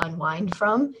trying to unwind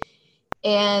from.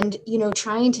 And,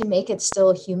 trying to make it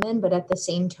still human, but at the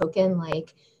same token,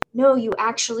 like, no, you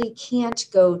actually can't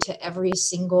go to every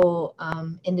single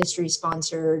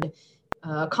industry-sponsored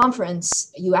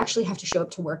conference. You actually have to show up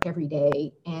to work every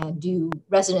day and do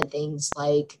resident things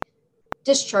like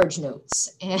discharge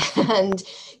notes. And,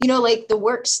 like the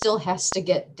work still has to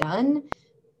get done.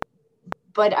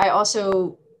 But I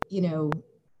also,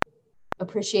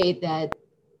 appreciate that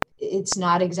it's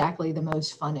not exactly the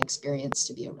most fun experience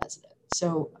to be a resident.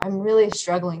 So I'm really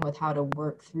struggling with how to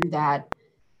work through that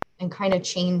and kind of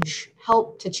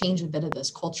help to change a bit of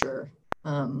this culture,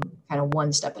 kind of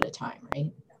one step at a time,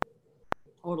 right?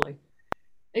 Totally.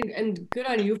 And good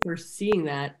on you for seeing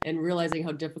that and realizing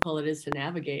how difficult it is to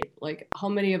navigate. Like, how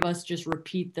many of us just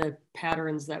repeat the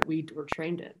patterns that we were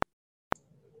trained in?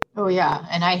 Oh, yeah.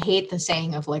 And I hate the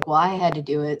saying of like, well, I had to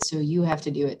do it, so you have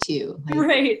to do it too. Like,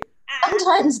 right.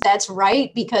 Sometimes that's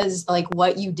right because like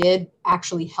what you did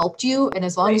actually helped you. And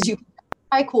as long as you,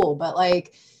 cool. But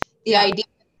like the idea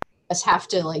of us have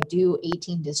to like do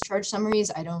 18 discharge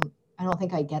summaries, I don't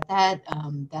think I get that.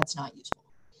 That's not useful.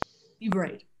 You're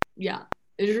right. Yeah.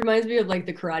 It just reminds me of like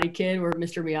the Karate Kid where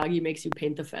Mr. Miyagi makes you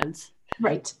paint the fence.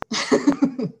 Right.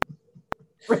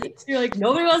 Right. You're like,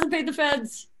 nobody wants to paint the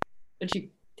fence, but you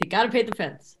got to paint the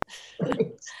fence.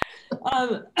 Right.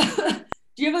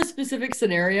 Do you have a specific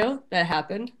scenario that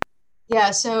happened?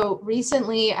 Yeah. So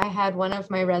recently I had one of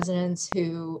my residents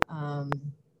who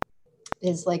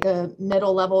is like a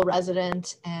middle level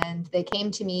resident, and they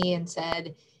came to me and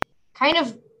said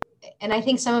and I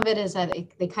think some of it is that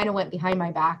they kind of went behind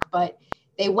my back, but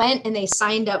they went and they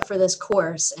signed up for this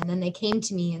course. And then they came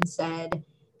to me and said,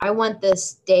 I want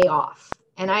this day off.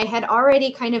 And I had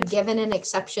already kind of given an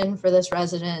exception for this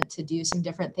resident to do some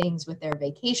different things with their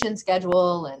vacation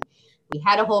schedule. And we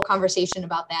had a whole conversation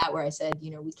about that where I said,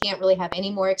 we can't really have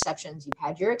any more exceptions. You've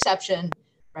had your exception,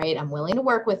 right? I'm willing to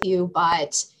work with you,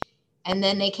 and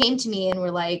then they came to me and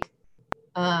were like,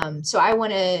 so I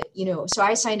want to, so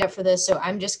I signed up for this. So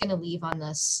I'm just going to leave on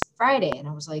this Friday. And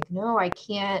I was like, no, I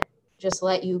can't just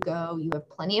let you go. You have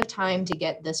plenty of time to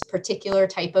get this particular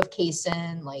type of case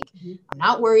in. Like, I'm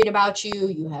not worried about you.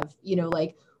 You have,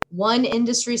 like one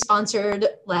industry sponsored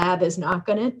lab is not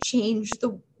going to change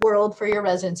the world for your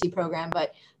residency program.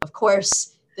 But of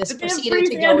course, this proceeded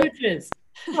to go.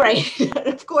 Right.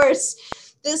 Of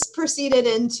course, this proceeded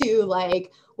into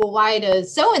like, well, why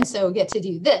does so-and-so get to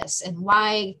do this? And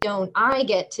why don't I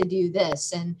get to do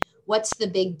this? And what's the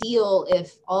big deal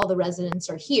if all the residents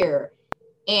are here?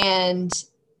 And,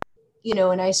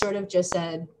 and I sort of just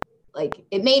said, like,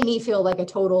 it made me feel like a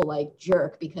total like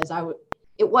jerk because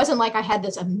it wasn't like I had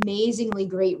this amazingly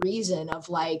great reason of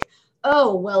like,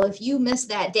 oh, well, if you miss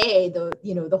that day,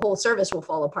 the whole service will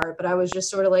fall apart. But I was just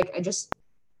sort of like,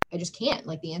 just can't.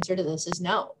 Like, the answer to this is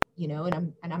no, you know,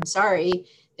 and I'm sorry.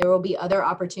 There will be other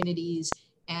opportunities,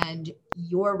 and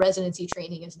your residency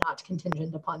training is not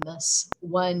contingent upon this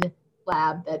one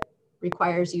lab that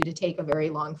requires you to take a very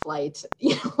long flight.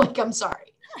 You know, like, I'm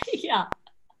sorry. Yeah,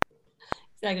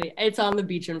 exactly. It's on the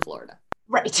beach in Florida.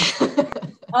 Right.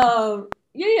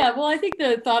 Yeah. Well, I think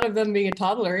the thought of them being a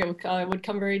toddler, it would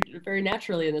come very, very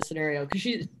naturally in this scenario,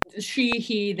 because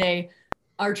they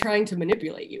are trying to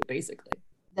manipulate you, basically.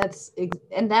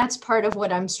 That's part of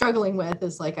what I'm struggling with,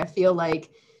 is like, I feel like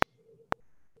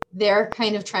they're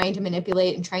kind of trying to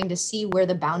manipulate and trying to see where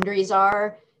the boundaries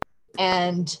are.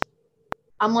 And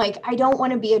I'm like, I don't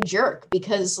want to be a jerk,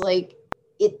 because like,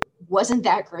 it wasn't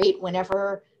that great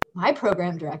whenever my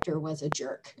program director was a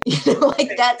jerk, you know,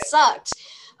 like that sucked.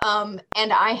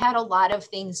 And I had a lot of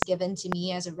things given to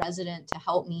me as a resident to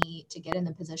help me to get in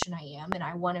the position I am. And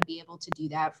I want to be able to do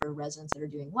that for residents that are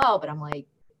doing well. But I'm like,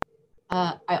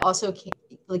 I also can't,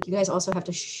 like, you guys also have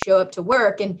to show up to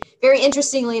work. And very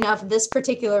interestingly enough, this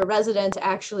particular resident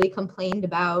actually complained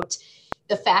about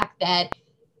the fact that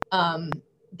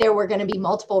there were going to be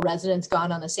multiple residents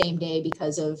gone on the same day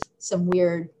because of some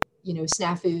weird, you know,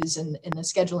 snafus in the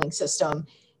scheduling system.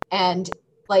 And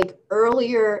like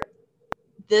earlier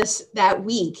that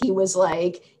week, he was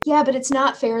like, yeah, but it's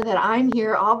not fair that I'm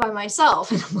here all by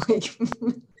myself. And I'm like,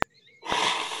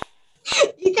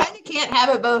 you kind of can't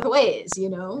have it both ways, you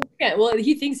know? Yeah, well,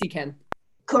 he thinks he can.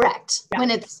 Correct. Yeah.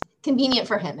 When it's convenient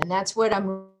for him. And that's what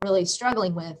I'm really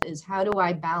struggling with, is how do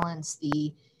I balance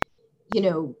the, you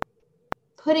know,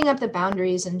 putting up the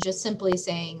boundaries and just simply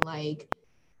saying like,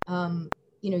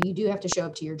 you know, you do have to show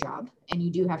up to your job, and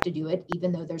you do have to do it,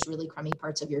 even though there's really crummy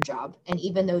parts of your job. And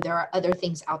even though there are other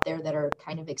things out there that are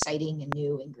kind of exciting and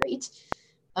new and great,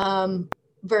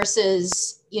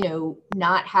 versus, you know,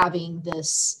 not having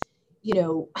this, you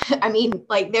know, I mean,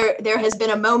 like there has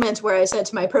been a moment where I said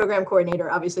to my program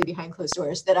coordinator, obviously behind closed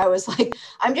doors, that I was like,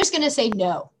 I'm just going to say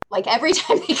no. Like, every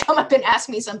time they come up and ask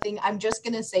me something, I'm just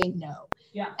going to say no.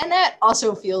 Yeah. And that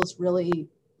also feels really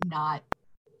not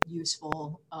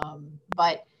useful.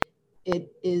 But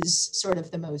it is sort of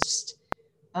the most,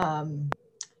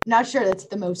 not sure that's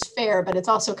the most fair, but it's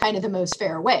also kind of the most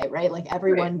fair way, right? Like,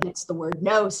 everyone gets the word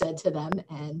no said to them,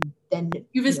 and then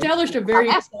You've established a very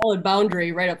solid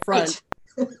boundary right up front.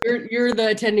 Right. You're the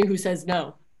attending who says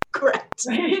no. Correct.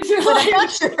 Right? But like, I'm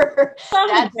not sure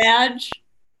that's a badge.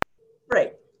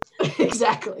 Right.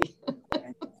 Exactly.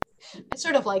 I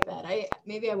sort of like that.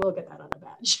 Maybe I will get that on a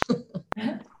badge.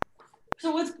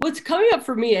 So what's coming up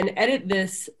for me, and edit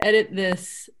this as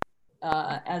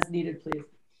needed, please.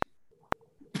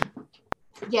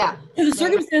 Yeah. The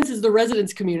circumstances the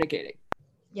residents communicating.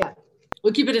 Yeah.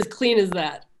 We'll keep it as clean as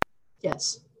that.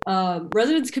 Yes.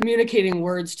 Residents communicating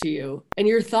words to you, and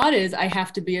your thought is, I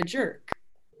have to be a jerk.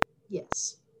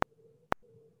 Yes.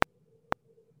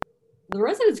 The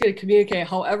resident's going to communicate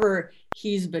however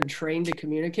he's been trained to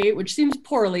communicate, which seems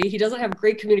poorly. He doesn't have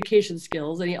great communication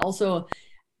skills, and he also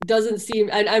doesn't seem,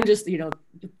 and I'm just, you know,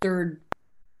 third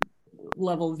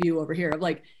level view over here.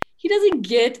 Like, he doesn't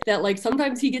get that, like,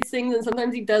 sometimes he gets things and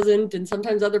sometimes he doesn't, and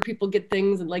sometimes other people get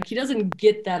things, and like, he doesn't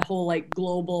get that whole like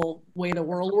global way the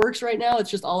world works right now. It's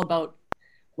just all about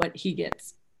what he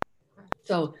gets.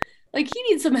 So like, he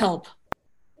needs some help,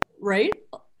 right?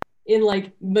 In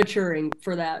like maturing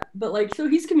for that. But like, so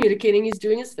he's communicating, he's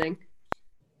doing his thing,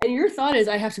 and your thought is,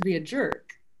 I have to be a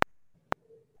jerk.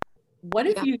 What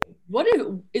if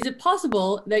is it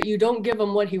possible that you don't give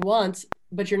him what he wants,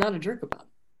 but you're not a jerk about it?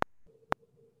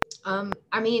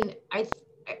 I mean, I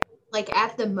like,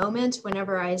 at the moment,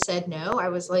 whenever I said no, I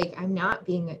was like, I'm not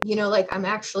being, you know, like, I'm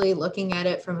actually looking at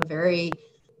it from a very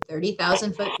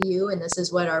 30,000 foot view, and this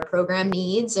is what our program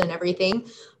needs and everything.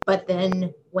 But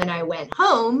then when I went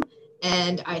home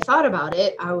and I thought about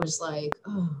it, I was like,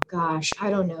 oh gosh, I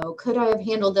don't know. Could I have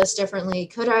handled this differently?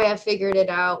 Could I have figured it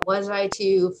out? Was I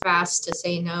too fast to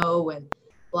say no? And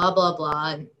blah, blah,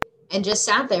 blah. And just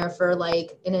sat there for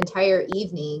like an entire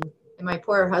evening. And my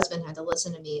poor husband had to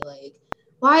listen to me like,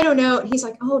 well, I don't know. And he's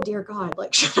like, oh dear God,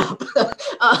 like, shut up.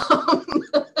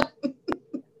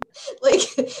 Like,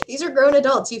 these are grown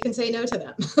adults. You can say no to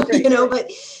them, you know, but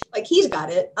like, he's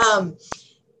got it.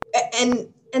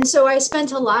 And so I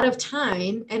spent a lot of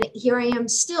time, and here I am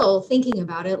still thinking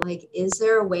about it. Like, is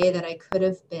there a way that I could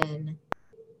have been,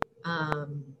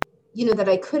 you know, that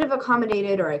I could have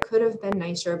accommodated, or I could have been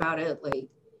nicer about it? Like,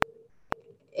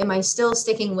 am I still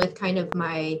sticking with kind of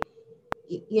my,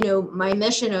 you know, my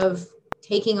mission of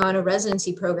taking on a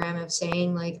residency program, of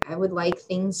saying like, I would like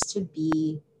things to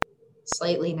be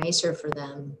slightly nicer for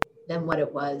them than what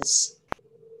it was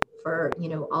for, you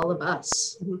know, all of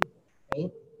us. Mm-hmm.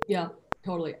 Right. Yeah.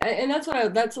 Totally. And that's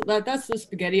what that's the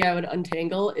spaghetti I would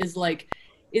untangle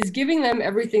is giving them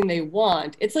everything they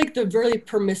want. It's like the really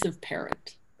permissive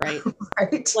parent, right?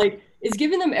 Right. Like, is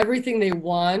giving them everything they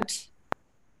want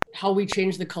how we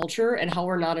change the culture and how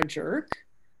we're not a jerk?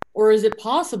 Or is it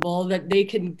possible that they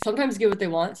can sometimes get what they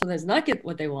want, sometimes not get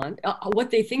what they want, what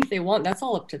they think they want? That's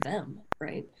all up to them,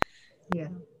 right? Yeah.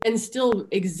 And still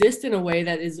exist in a way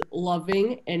that is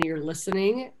loving, and you're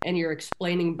listening and you're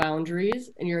explaining boundaries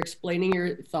and you're explaining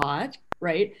your thought,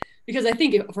 right? Because I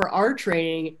think for our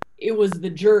training, it was the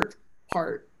jerk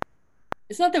part.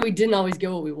 It's not that we didn't always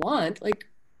get what we want. Like,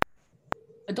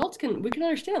 we can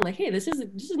understand, like, hey, this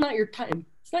is not your time.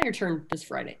 It's not your turn this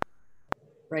Friday,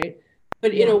 right?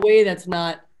 But in a way that's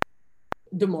not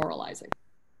demoralizing.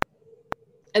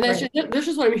 And that's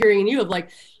just what I'm hearing in you of, like,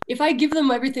 if I give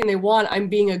them everything they want, I'm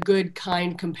being a good,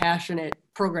 kind, compassionate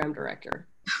program director.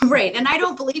 Right. And I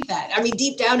don't believe that. I mean,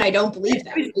 deep down, I don't believe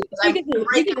that.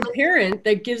 Think of a parent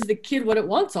that gives the kid what it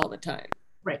wants all the time.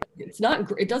 Right.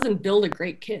 It doesn't build a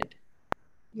great kid.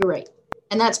 You're right.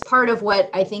 And that's part of what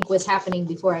I think was happening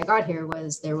before I got here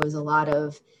was there was a lot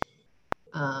of,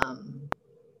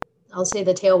 I'll say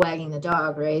the tail wagging the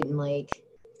dog, right? And like,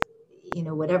 you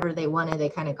know, whatever they wanted, they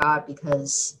kind of got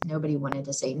because nobody wanted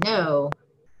to say no.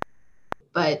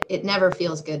 But it never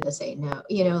feels good to say no.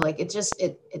 You know, like it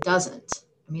doesn't.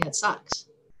 I mean, it sucks.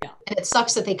 Yeah. And it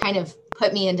sucks that they kind of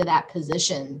put me into that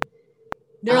position.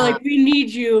 They're like, we need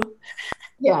you.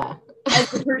 Yeah.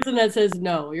 As the person that says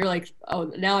no, you're like,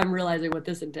 oh, now I'm realizing what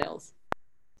this entails.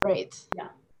 Right. Yeah.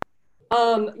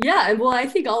 Yeah. And well, I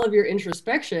think all of your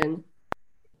introspection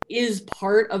is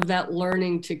part of that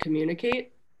learning to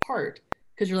communicate part.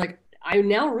 Because you're like, I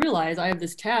now realize I have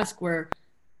this task where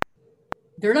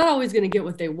they're not always going to get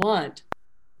what they want,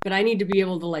 but I need to be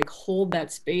able to like hold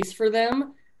that space for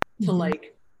them to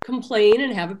like complain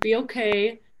and have it be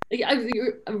okay. Like,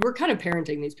 we're kind of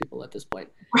parenting these people at this point.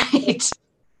 Right.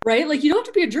 Right? Like, you don't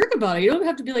have to be a jerk about it. You don't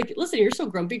have to be like, listen, you're so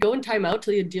grumpy, go in time out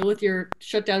till you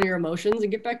shut down your emotions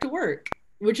and get back to work,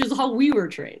 which is how we were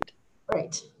trained.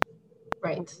 Right.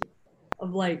 Right.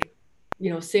 Of like,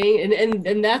 you know, saying,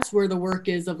 and that's where the work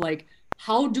is of like,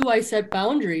 how do I set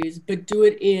boundaries, but do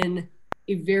it in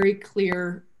a very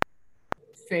clear,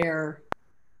 fair,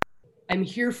 I'm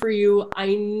here for you.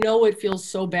 I know it feels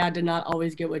so bad to not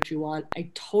always get what you want. I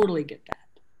totally get that.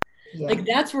 Yeah. Like,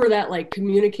 that's where that like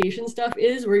communication stuff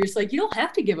is, where you're just like, you don't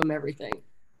have to give them everything.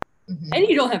 And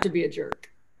you don't have to be a jerk.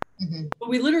 But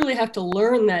we literally have to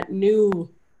learn that new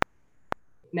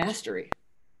mastery.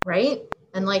 Right.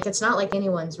 And like, it's not like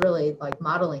anyone's really like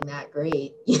modeling that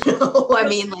great, you know, I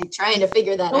mean, like trying to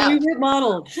figure that out. We weren't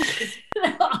modeled.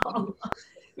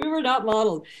 We were not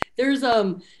modeled. There's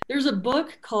a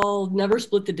book called Never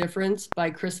Split the Difference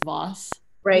by Chris Voss.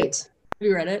 Right. Have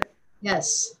you read it?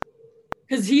 Yes.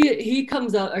 Because he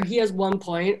comes out, or he has one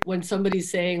point when somebody's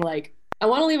saying like, I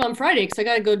want to leave on Friday because I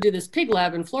got to go do this pig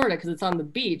lab in Florida because it's on the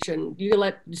beach and you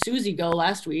let Susie go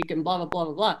last week and blah, blah, blah,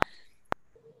 blah, blah.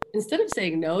 Instead of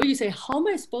saying no, you say, how am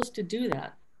I supposed to do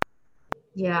that?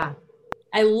 Yeah.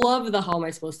 I love the how am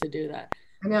I supposed to do that?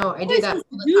 I know. I do that.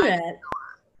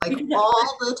 Like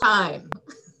all the time.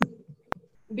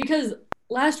 Because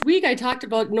last week I talked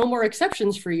about no more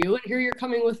exceptions for you, and here you're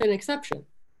coming with an exception.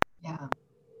 Yeah.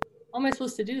 How am I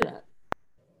supposed to do that?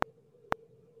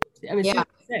 I mean, yeah.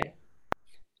 Say.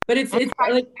 But it's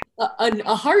like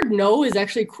a hard no is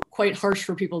actually quite harsh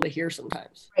for people to hear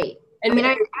sometimes. Right. And I mean,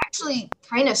 I actually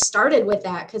kind of started with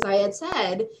that because I had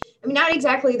said, I mean, not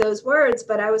exactly those words,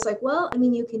 but I was like, well, I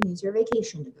mean, you can use your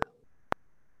vacation to go.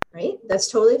 Right? That's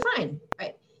totally fine.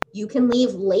 Right? You can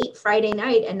leave late Friday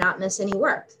night and not miss any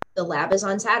work. The lab is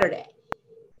on Saturday.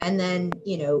 And then,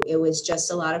 you know, it was just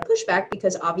a lot of pushback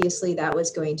because obviously that was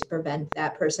going to prevent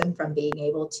that person from being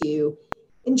able to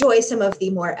enjoy some of the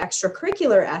more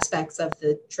extracurricular aspects of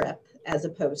the trip as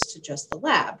opposed to just the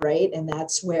lab, right? And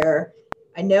that's where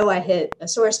I know I hit a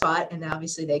sore spot, and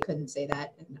obviously they couldn't say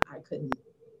that. And I couldn't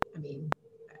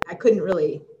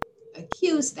really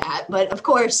accuse that, but of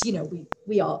course, you know,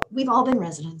 we've all been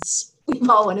residents. We've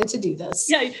all wanted to do this.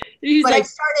 Yeah, but I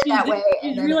started that way.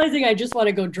 He's realizing I just want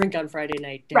to go drink on Friday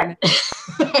night. Damn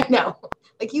right. No,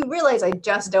 like you realize I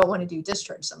just don't want to do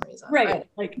discharge summaries on right. Friday.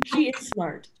 Like she is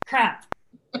smart. Crap.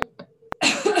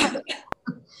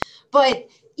 But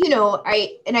you know,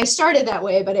 I started that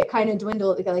way, but it kind of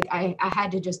dwindled. Like I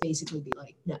had to just basically be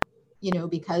like, no, you know,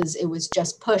 because it was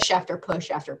just push after push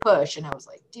after push, and I was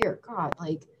like, dear God,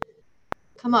 like,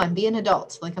 come on, be an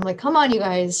adult. Like I'm like, come on, you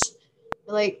guys,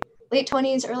 like late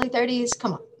 20s, early 30s,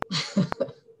 come on.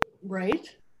 Right.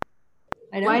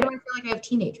 I know. Why do I feel like I have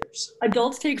teenagers?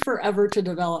 Adults take forever to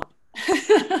develop.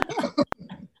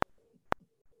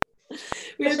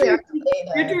 We have Especially to our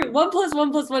repeat, data. 1 +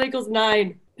 1 + 1 =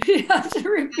 9. You have to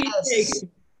repeat Yes. things.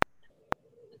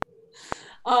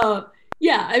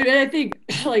 Yeah, I mean, I think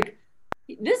like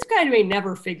this guy may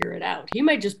never figure it out. He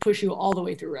might just push you all the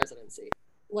way through residency.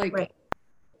 Like, Right.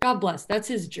 God bless, that's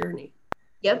his journey.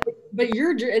 Yep. But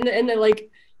your and then like,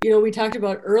 you know, we talked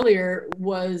about earlier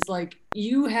was like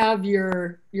you have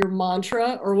your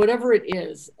mantra or whatever it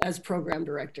is as program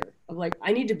director of like,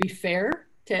 I need to be fair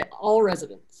to all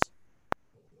residents.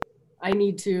 I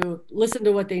need to listen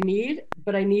to what they need,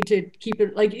 but I need to keep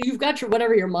it like you've got your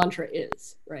whatever your mantra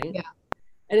is, right? Yeah.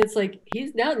 And it's like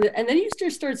he's now, and then you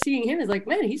just start seeing him as like,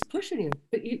 man, he's pushing you,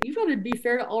 but you've got to be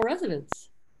fair to all residents.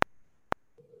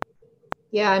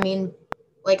 Yeah, I mean,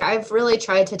 like I've really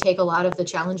tried to take a lot of the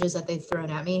challenges that they've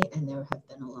thrown at me, and there have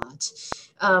been a lot,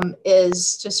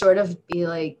 is to sort of be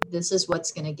like, this is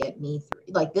what's going to get me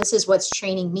through. Like, this is what's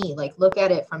training me. Like, look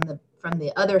at it from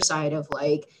the other side of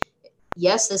like,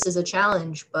 yes, this is a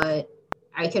challenge, but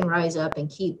I can rise up and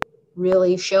keep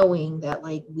really showing that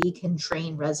like we can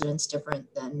train residents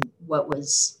different than what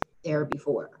was there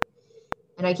before.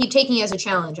 And I keep taking it as a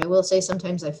challenge. I will say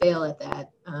sometimes I fail at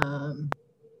that.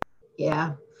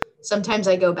 Yeah. Sometimes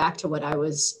I go back to what I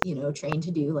was, you know, trained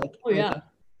to do. Like, Oh yeah.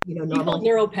 you know, Default normally.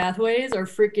 neural pathways are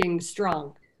freaking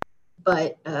strong.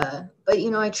 But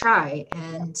you know, I try,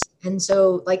 and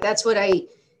so like that's what I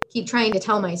keep trying to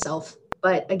tell myself.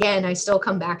 But again, I still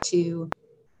come back to,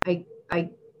 I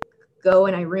go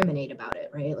and I ruminate about it,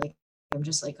 right? Like I'm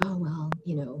just like, oh well,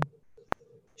 you know,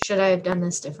 should I have done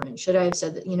this different? Should I have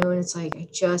said that? You know, and it's like I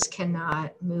just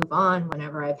cannot move on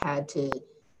whenever I've had to,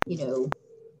 you know,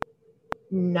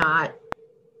 not,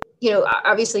 you know,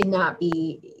 obviously not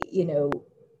be, you know,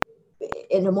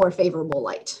 in a more favorable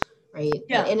light, right?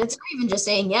 Yeah. And it's not even just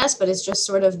saying yes, but it's just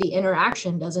sort of the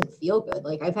interaction doesn't feel good.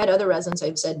 Like I've had other residents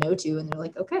I've said no to, and they're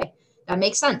like, okay, that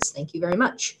makes sense. Thank you very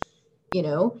much. You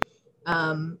know,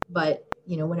 but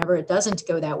you know, whenever it doesn't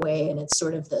go that way, and it's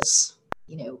sort of this,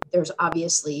 you know, there's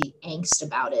obviously angst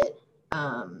about it.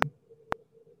 I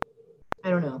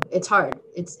don't know. It's hard.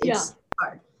 It's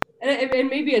hard. And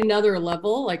maybe another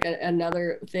level, like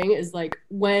another thing is like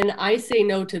when I say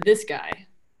no to this guy,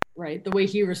 right? The way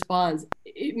he responds,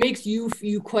 it makes you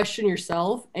question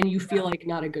yourself and you feel like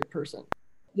not a good person.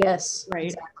 Yes. Right.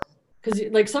 Exactly. Because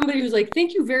like somebody who's like,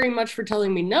 thank you very much for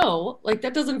telling me no, like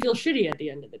that doesn't feel shitty at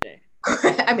the end of the day.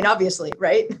 I mean, obviously,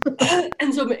 right?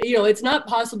 And so, you know, it's not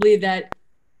possibly that,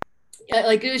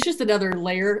 like, it's just another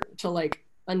layer to like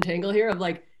untangle here of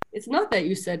like, it's not that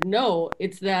you said no,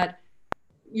 it's that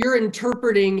you're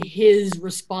interpreting his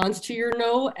response to your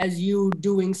no as you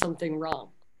doing something wrong.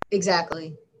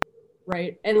 Exactly.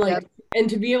 Right. And like, and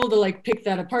to be able to like pick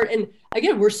that apart. And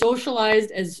again, we're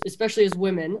socialized as, especially as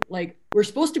women, like we're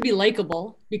supposed to be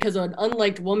likable because an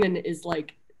unliked woman is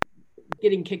like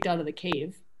getting kicked out of the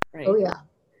cave. Right. Oh yeah.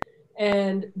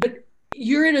 And, but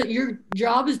your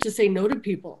job is to say no to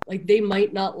people. Like they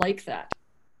might not like that.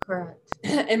 Correct.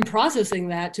 And processing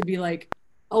that to be like,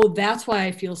 oh, that's why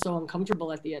I feel so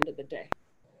uncomfortable at the end of the day.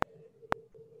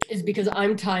 Is because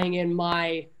I'm tying in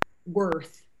my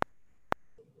worth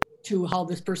to how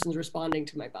this person's responding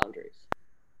to my boundaries.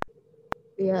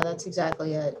 Yeah, that's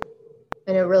exactly it.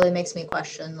 And it really makes me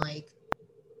question, like,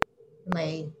 am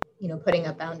I, you know, putting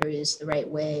up boundaries the right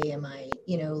way? Am I,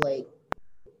 you know, like,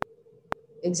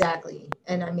 exactly.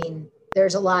 And I mean,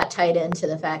 there's a lot tied into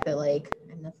the fact that, like,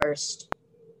 I'm the first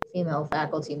female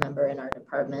faculty member in our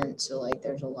department. So, like,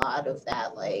 there's a lot of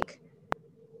that, like,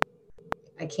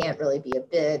 I can't really be a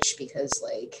bitch because,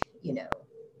 like, you know,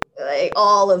 like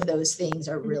all of those things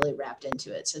are really wrapped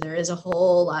into it. So there is a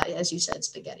whole lot, as you said,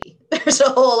 spaghetti. There's a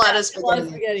whole lot of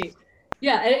spaghetti.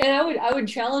 Yeah, and I would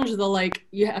challenge the like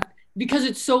you have, because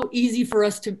it's so easy for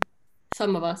us to,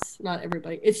 some of us, not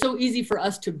everybody, it's so easy for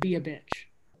us to be a bitch.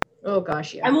 Oh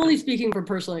gosh, yeah. I'm only speaking from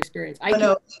personal experience. I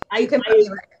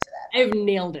have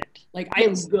nailed it. Like I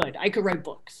am good. I could write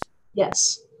books.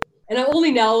 Yes. And I'm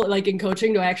only now like in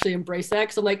coaching to actually embrace that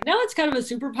because I'm like now it's kind of a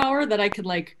superpower that I could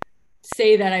like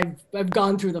say that I've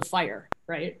gone through the fire,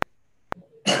 right?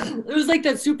 It was like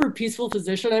that super peaceful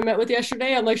physician I met with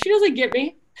yesterday. I'm like, she doesn't get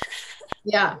me.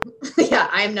 Yeah. Yeah,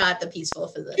 I'm not the peaceful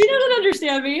physician. She doesn't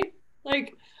understand me.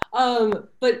 Like,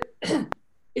 but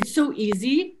it's so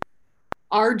easy.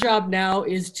 Our job now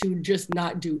is to just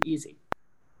not do easy.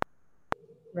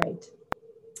 Right.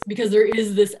 Because there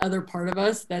is this other part of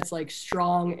us that's like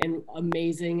strong and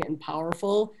amazing and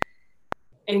powerful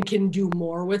and can do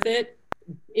more with it.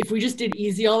 If we just did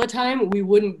easy all the time, we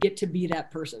wouldn't get to be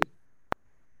that person.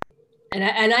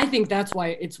 And I think that's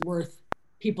why it's worth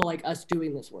people like us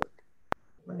doing this work.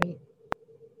 Right.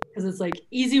 Because it's like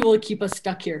easy will keep us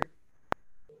stuck here.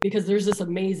 because there's this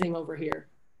amazing over here,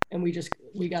 and we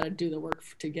got to do the work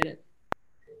to get it.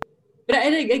 But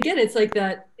and again, it's like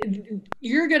that.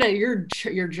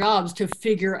 Your job's to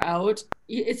figure out.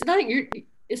 It's not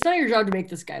your job to make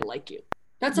this guy like you.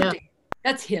 That's up to him.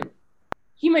 That's him.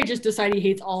 He might just decide he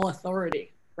hates all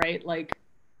authority, right? Like,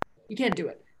 you can't do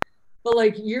it. But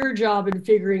like your job in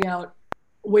figuring out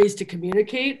ways to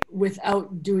communicate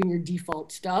without doing your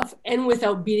default stuff and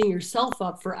without beating yourself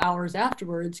up for hours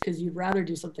afterwards because you'd rather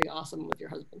do something awesome with your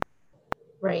husband.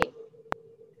 Right.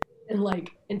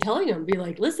 And telling him, be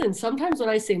like, listen, sometimes when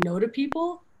I say no to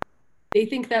people, they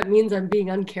think that means I'm being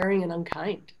uncaring and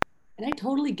unkind. And I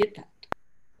totally get that.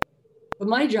 But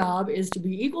my job is to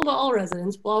be equal to all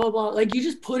residents, blah, blah, blah. Like, you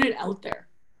just put it out there.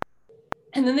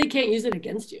 And then they can't use it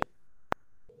against you.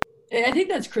 And I think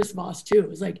that's Chris Voss too.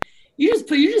 It's like, you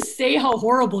just say how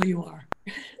horrible you are.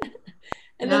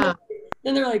 And then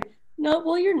they're like,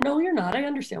 no, you're not. I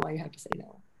understand why you have to say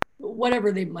no.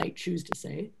 Whatever they might choose to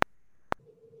say.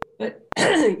 But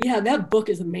yeah, that book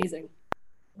is amazing.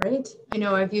 Right? I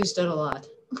know, I've used it a lot.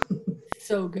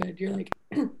 So good. You're like,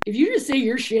 if you just say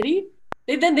you're shitty,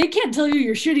 then they can't tell you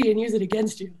you're shitty and use it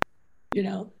against you, you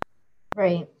know?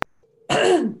 Right.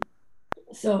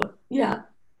 So yeah.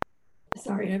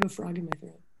 Sorry, I have a frog in my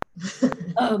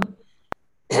throat.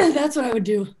 That's what I would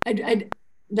do. I'd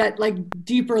that like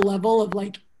deeper level of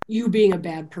like you being a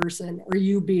bad person or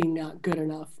you being not good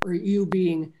enough or you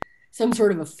being some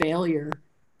sort of a failure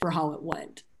for how it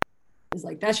went. It's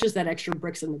like, that's just that extra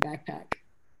bricks in the backpack.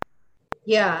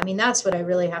 Yeah, I mean, that's what I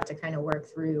really have to kind of work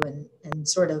through and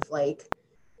sort of like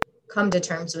come to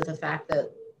terms with the fact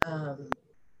that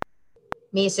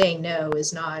me saying no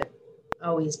is not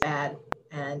always bad,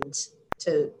 and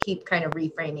to keep kind of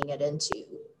reframing it into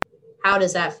how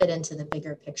does that fit into the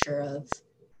bigger picture of,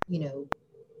 you know,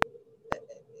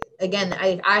 again,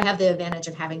 I have the advantage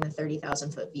of having the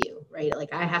 30,000 foot view, right?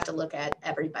 Like I have to look at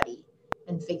everybody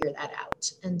and figure that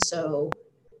out. And so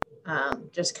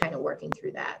just kind of working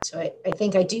through that. So I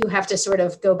think I do have to sort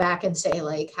of go back and say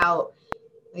like how,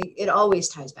 like, it always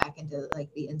ties back into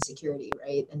like the insecurity,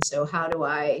 right? And so how do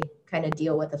I kind of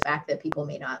deal with the fact that people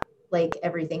may not like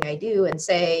everything I do and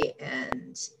say,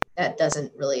 and that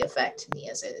doesn't really affect me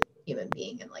as a human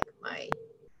being and like my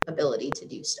ability to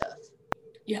do stuff.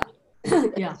 Yeah.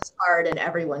 Yeah. It's hard and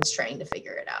everyone's trying to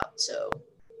figure it out. So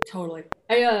totally.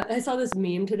 I saw this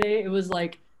meme today. It was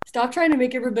like, stop trying to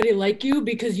make everybody like you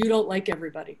because you don't like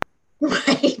everybody.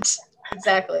 Right.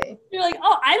 Exactly. You're like,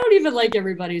 oh, I don't even like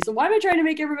everybody. So why am I trying to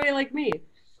make everybody like me?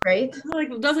 Right.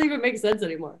 Like, it doesn't even make sense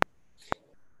anymore.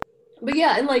 But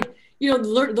yeah, and like, you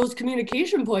know, those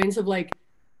communication points of like,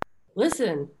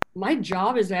 listen, my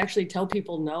job is to actually tell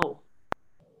people no.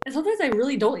 And sometimes I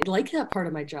really don't like that part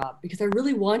of my job because I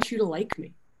really want you to like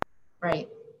me. Right.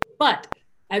 But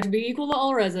I have to be equal to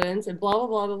all residents and blah, blah,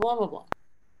 blah, blah, blah, blah, blah.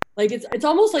 Like, it's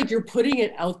almost like you're putting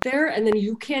it out there and then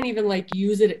you can't even like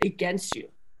use it against you.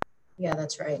 Yeah,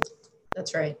 that's right.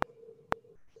 That's right.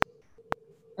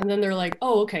 And then they're like,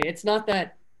 oh, okay, it's not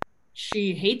that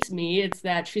she hates me. It's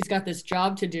that she's got this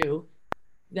job to do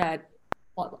that.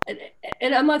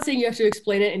 And I'm not saying you have to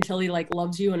explain it until he like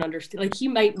loves you and understand. Like he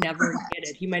might never get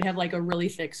it. He might have like a really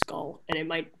thick skull and it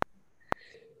might,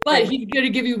 but he's going to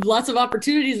give you lots of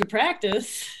opportunities to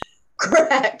practice.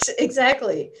 Correct.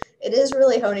 Exactly. It is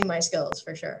really honing my skills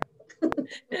for sure.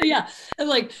 Yeah. And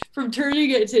like from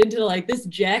turning it into like this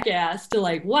jackass to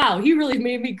like, wow, he really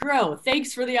made me grow.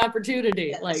 Thanks for the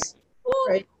opportunity. Yes. Like,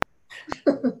 right.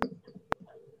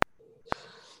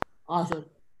 Awesome.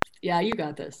 Yeah, you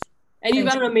got this. And you've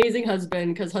got an amazing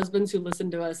husband, because husbands who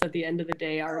listen to us at the end of the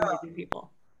day are amazing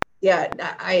people. Yeah,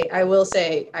 I will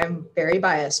say I'm very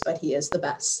biased, but he is the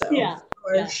best. So yeah,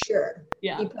 for sure.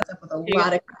 Yeah, he puts up with a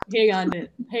lot of. Hang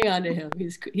on to him.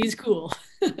 He's cool.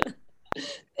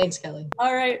 Thanks, Kelly.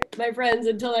 All right, my friends.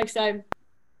 Until next time.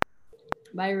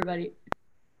 Bye, everybody.